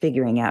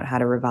figuring out how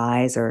to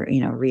revise or,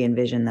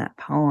 re-envision that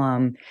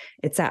poem,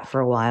 it sat for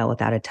a while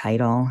without a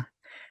title.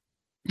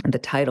 And the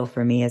title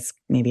for me is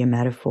maybe a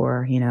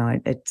metaphor.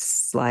 It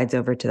slides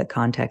over to the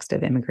context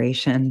of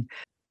immigration.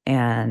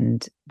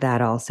 And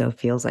that also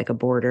feels like a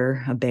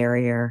border, a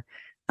barrier,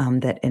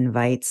 that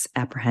invites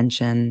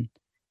apprehension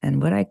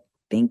and what I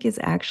think is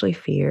actually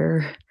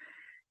fear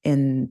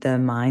in the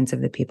minds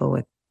of the people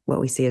with what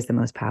we see as the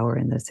most power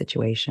in those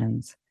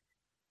situations.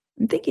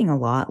 I'm thinking a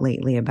lot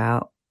lately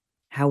about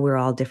how we're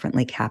all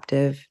differently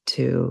captive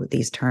to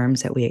these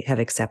terms that we have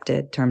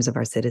accepted, terms of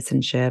our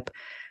citizenship,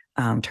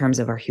 terms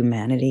of our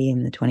humanity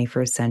in the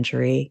 21st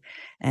century.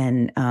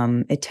 And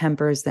it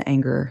tempers the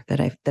anger that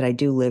I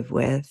do live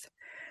with,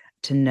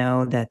 to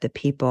know that the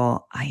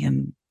people I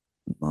am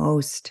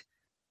most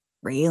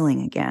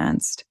railing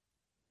against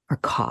are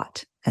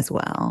caught as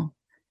well.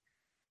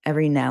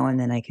 Every now and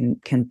then I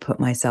can put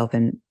myself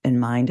in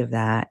mind of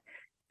that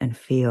and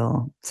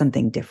feel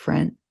something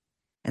different.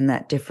 And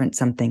that different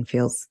something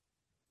feels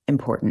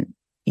important.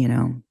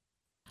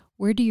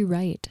 Where do you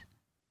write?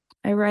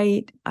 I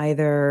write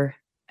either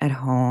at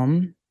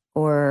home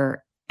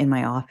or in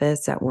my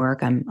office at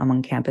work. I'm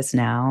on campus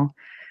now,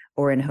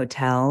 or in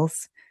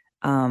hotels,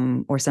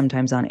 or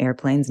sometimes on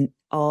airplanes,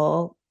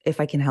 all, if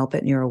I can help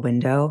it, near a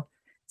window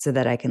so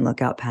that I can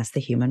look out past the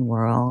human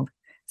world.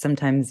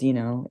 Sometimes,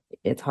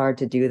 it's hard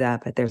to do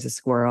that, but there's a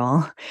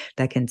squirrel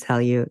that can tell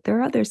you there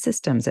are other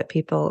systems that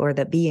people or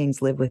that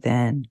beings live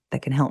within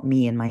that can help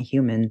me in my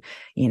human,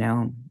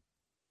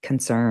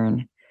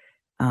 concern.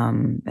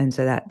 And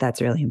so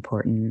that's really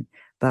important.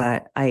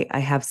 But I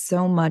have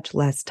so much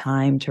less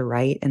time to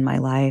write in my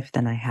life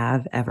than I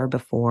have ever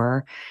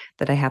before,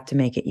 that I have to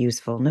make it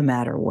useful no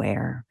matter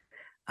where.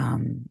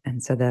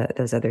 And so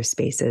those other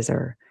spaces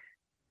are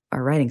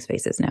writing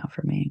spaces now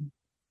for me.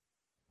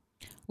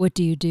 What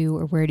do you do,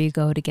 or where do you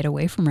go to get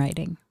away from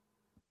writing?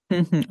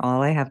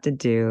 All I have to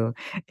do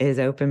is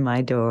open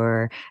my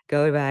door,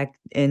 go back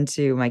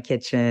into my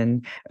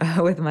kitchen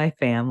with my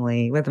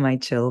family, with my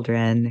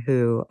children,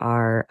 who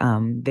are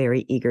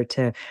very eager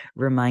to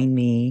remind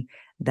me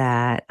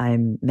that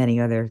I'm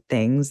many other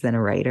things than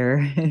a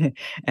writer.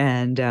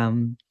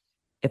 And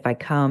if I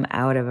come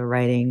out of a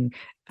writing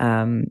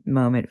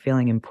moment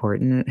feeling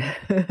important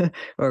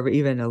or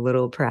even a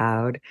little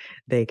proud,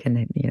 they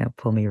can,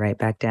 pull me right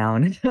back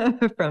down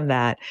from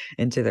that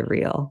into the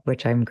real,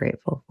 which I'm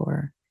grateful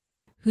for.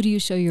 Who do you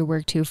show your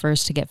work to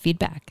first to get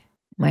feedback?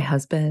 My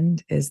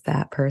husband is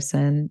that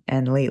person.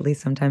 And lately,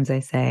 sometimes I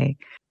say,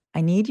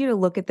 I need you to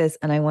look at this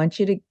and I want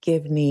you to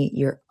give me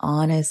your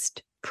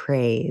honest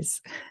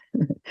praise.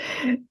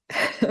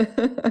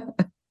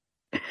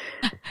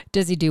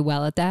 Does he do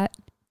well at that?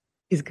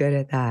 He's good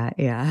at that.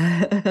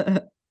 Yeah.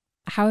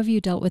 How have you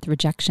dealt with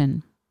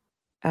rejection?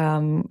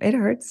 It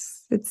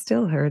hurts. It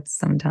still hurts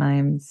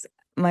sometimes.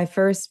 My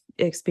first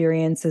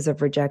experiences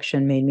of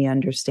rejection made me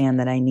understand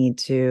that I need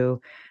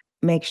to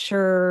make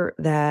sure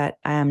that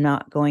I am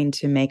not going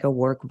to make a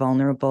work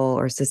vulnerable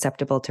or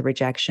susceptible to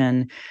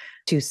rejection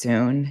too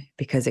soon,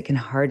 because it can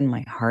harden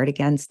my heart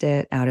against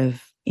it out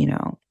of,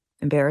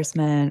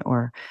 embarrassment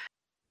or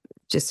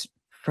just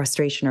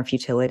frustration or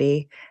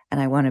futility. And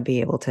I want to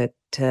be able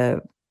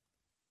to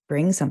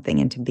bring something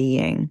into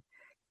being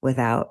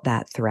without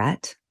that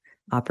threat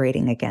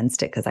operating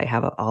against it, because I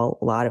have a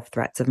lot of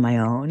threats of my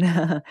own.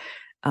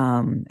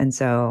 And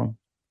so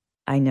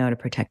I know to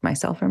protect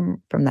myself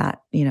from that,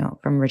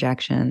 from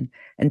rejection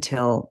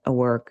until a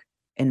work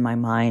in my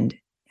mind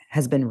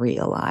has been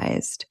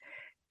realized,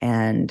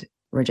 and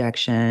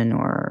rejection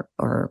or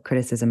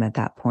criticism at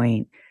that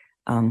point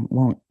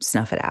won't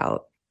snuff it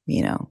out.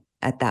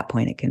 At that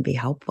point, it can be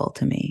helpful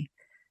to me.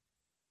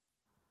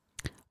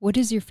 What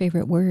is your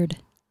favorite word?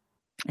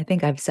 I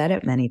think I've said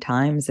it many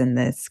times in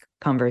this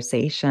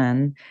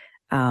conversation.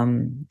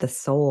 The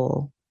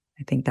soul.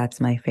 I think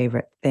that's my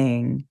favorite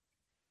thing.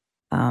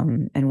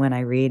 And when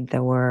I read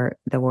the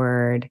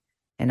word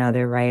in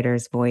other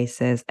writers'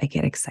 voices, I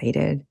get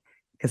excited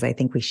because I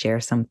think we share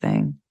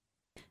something.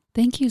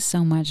 Thank you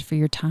so much for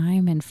your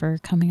time and for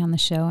coming on the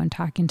show and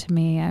talking to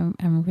me.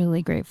 I'm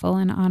really grateful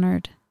and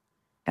honored.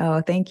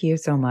 Oh, thank you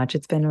so much.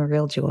 It's been a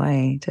real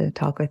joy to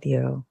talk with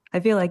you. I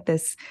feel like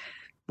this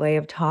way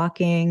of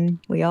talking,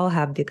 we all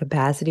have the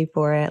capacity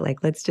for it.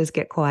 Like, let's just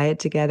get quiet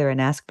together and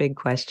ask big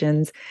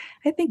questions.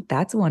 I think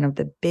that's one of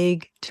the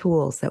big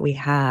tools that we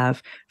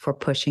have for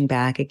pushing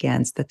back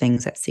against the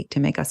things that seek to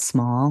make us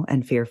small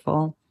and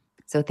fearful.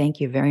 So thank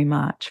you very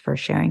much for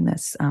sharing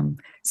this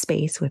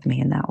space with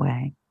me in that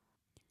way.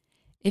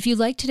 If you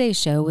like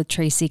today's show with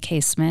Tracy K.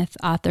 Smith,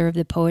 author of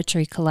the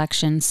poetry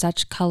collection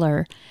Such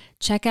Color,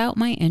 check out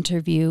my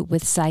interview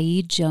with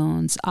Saeed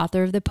Jones,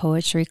 author of the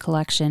poetry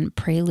collection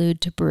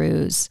Prelude to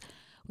Bruise.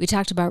 We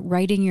talked about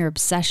writing your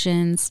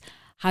obsessions,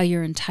 how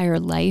your entire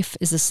life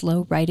is a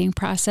slow writing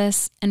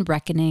process, and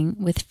reckoning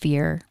with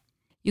fear.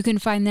 You can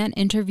find that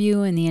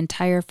interview and the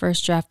entire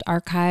First Draft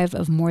archive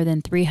of more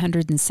than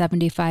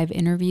 375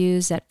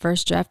 interviews at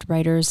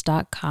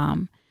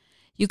firstdraftwriters.com.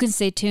 You can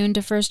stay tuned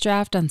to First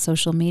Draft on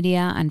social media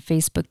on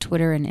Facebook,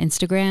 Twitter, and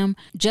Instagram.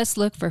 Just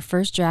look for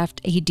First Draft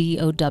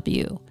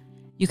ADOW.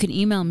 You can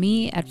email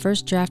me at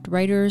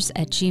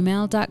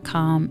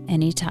firstdraftwriters@gmail.com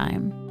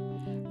anytime.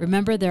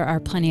 Remember, there are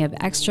plenty of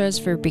extras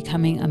for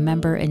becoming a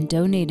member and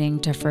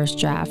donating to First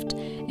Draft,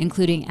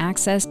 including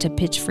access to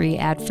pitch-free,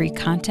 ad-free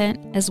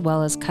content, as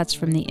well as cuts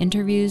from the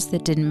interviews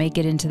that didn't make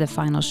it into the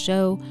final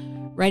show,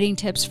 writing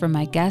tips from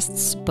my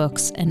guests,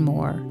 books, and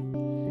more.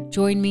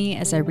 Join me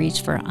as I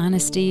reach for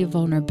honesty,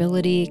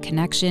 vulnerability,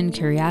 connection,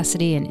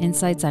 curiosity, and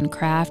insights on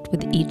craft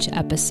with each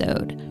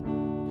episode.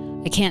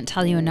 I can't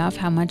tell you enough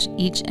how much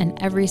each and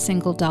every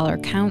single dollar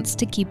counts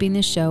to keeping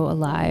the show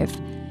alive.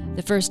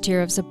 The first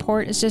tier of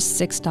support is just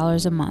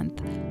 $6 a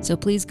month, so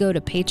please go to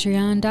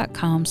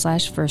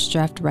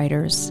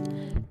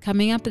patreon.com/firstdraftwriters.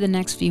 Coming up in the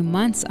next few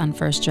months on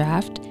First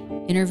Draft,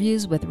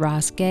 interviews with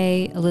Ross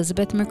Gay,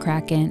 Elizabeth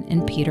McCracken,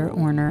 and Peter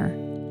Orner.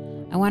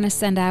 I want to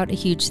send out a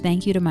huge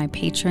thank you to my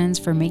patrons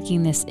for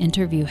making this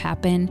interview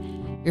happen.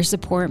 Your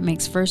support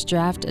makes First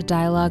Draft a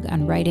dialogue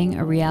on writing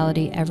a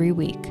reality every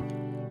week.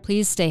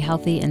 Please stay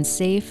healthy and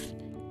safe.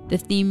 The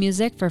theme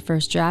music for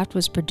First Draft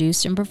was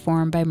produced and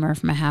performed by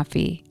Murph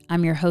Mahaffey.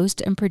 I'm your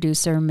host and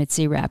producer,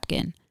 Mitzi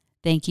Rapkin.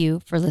 Thank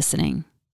you for listening.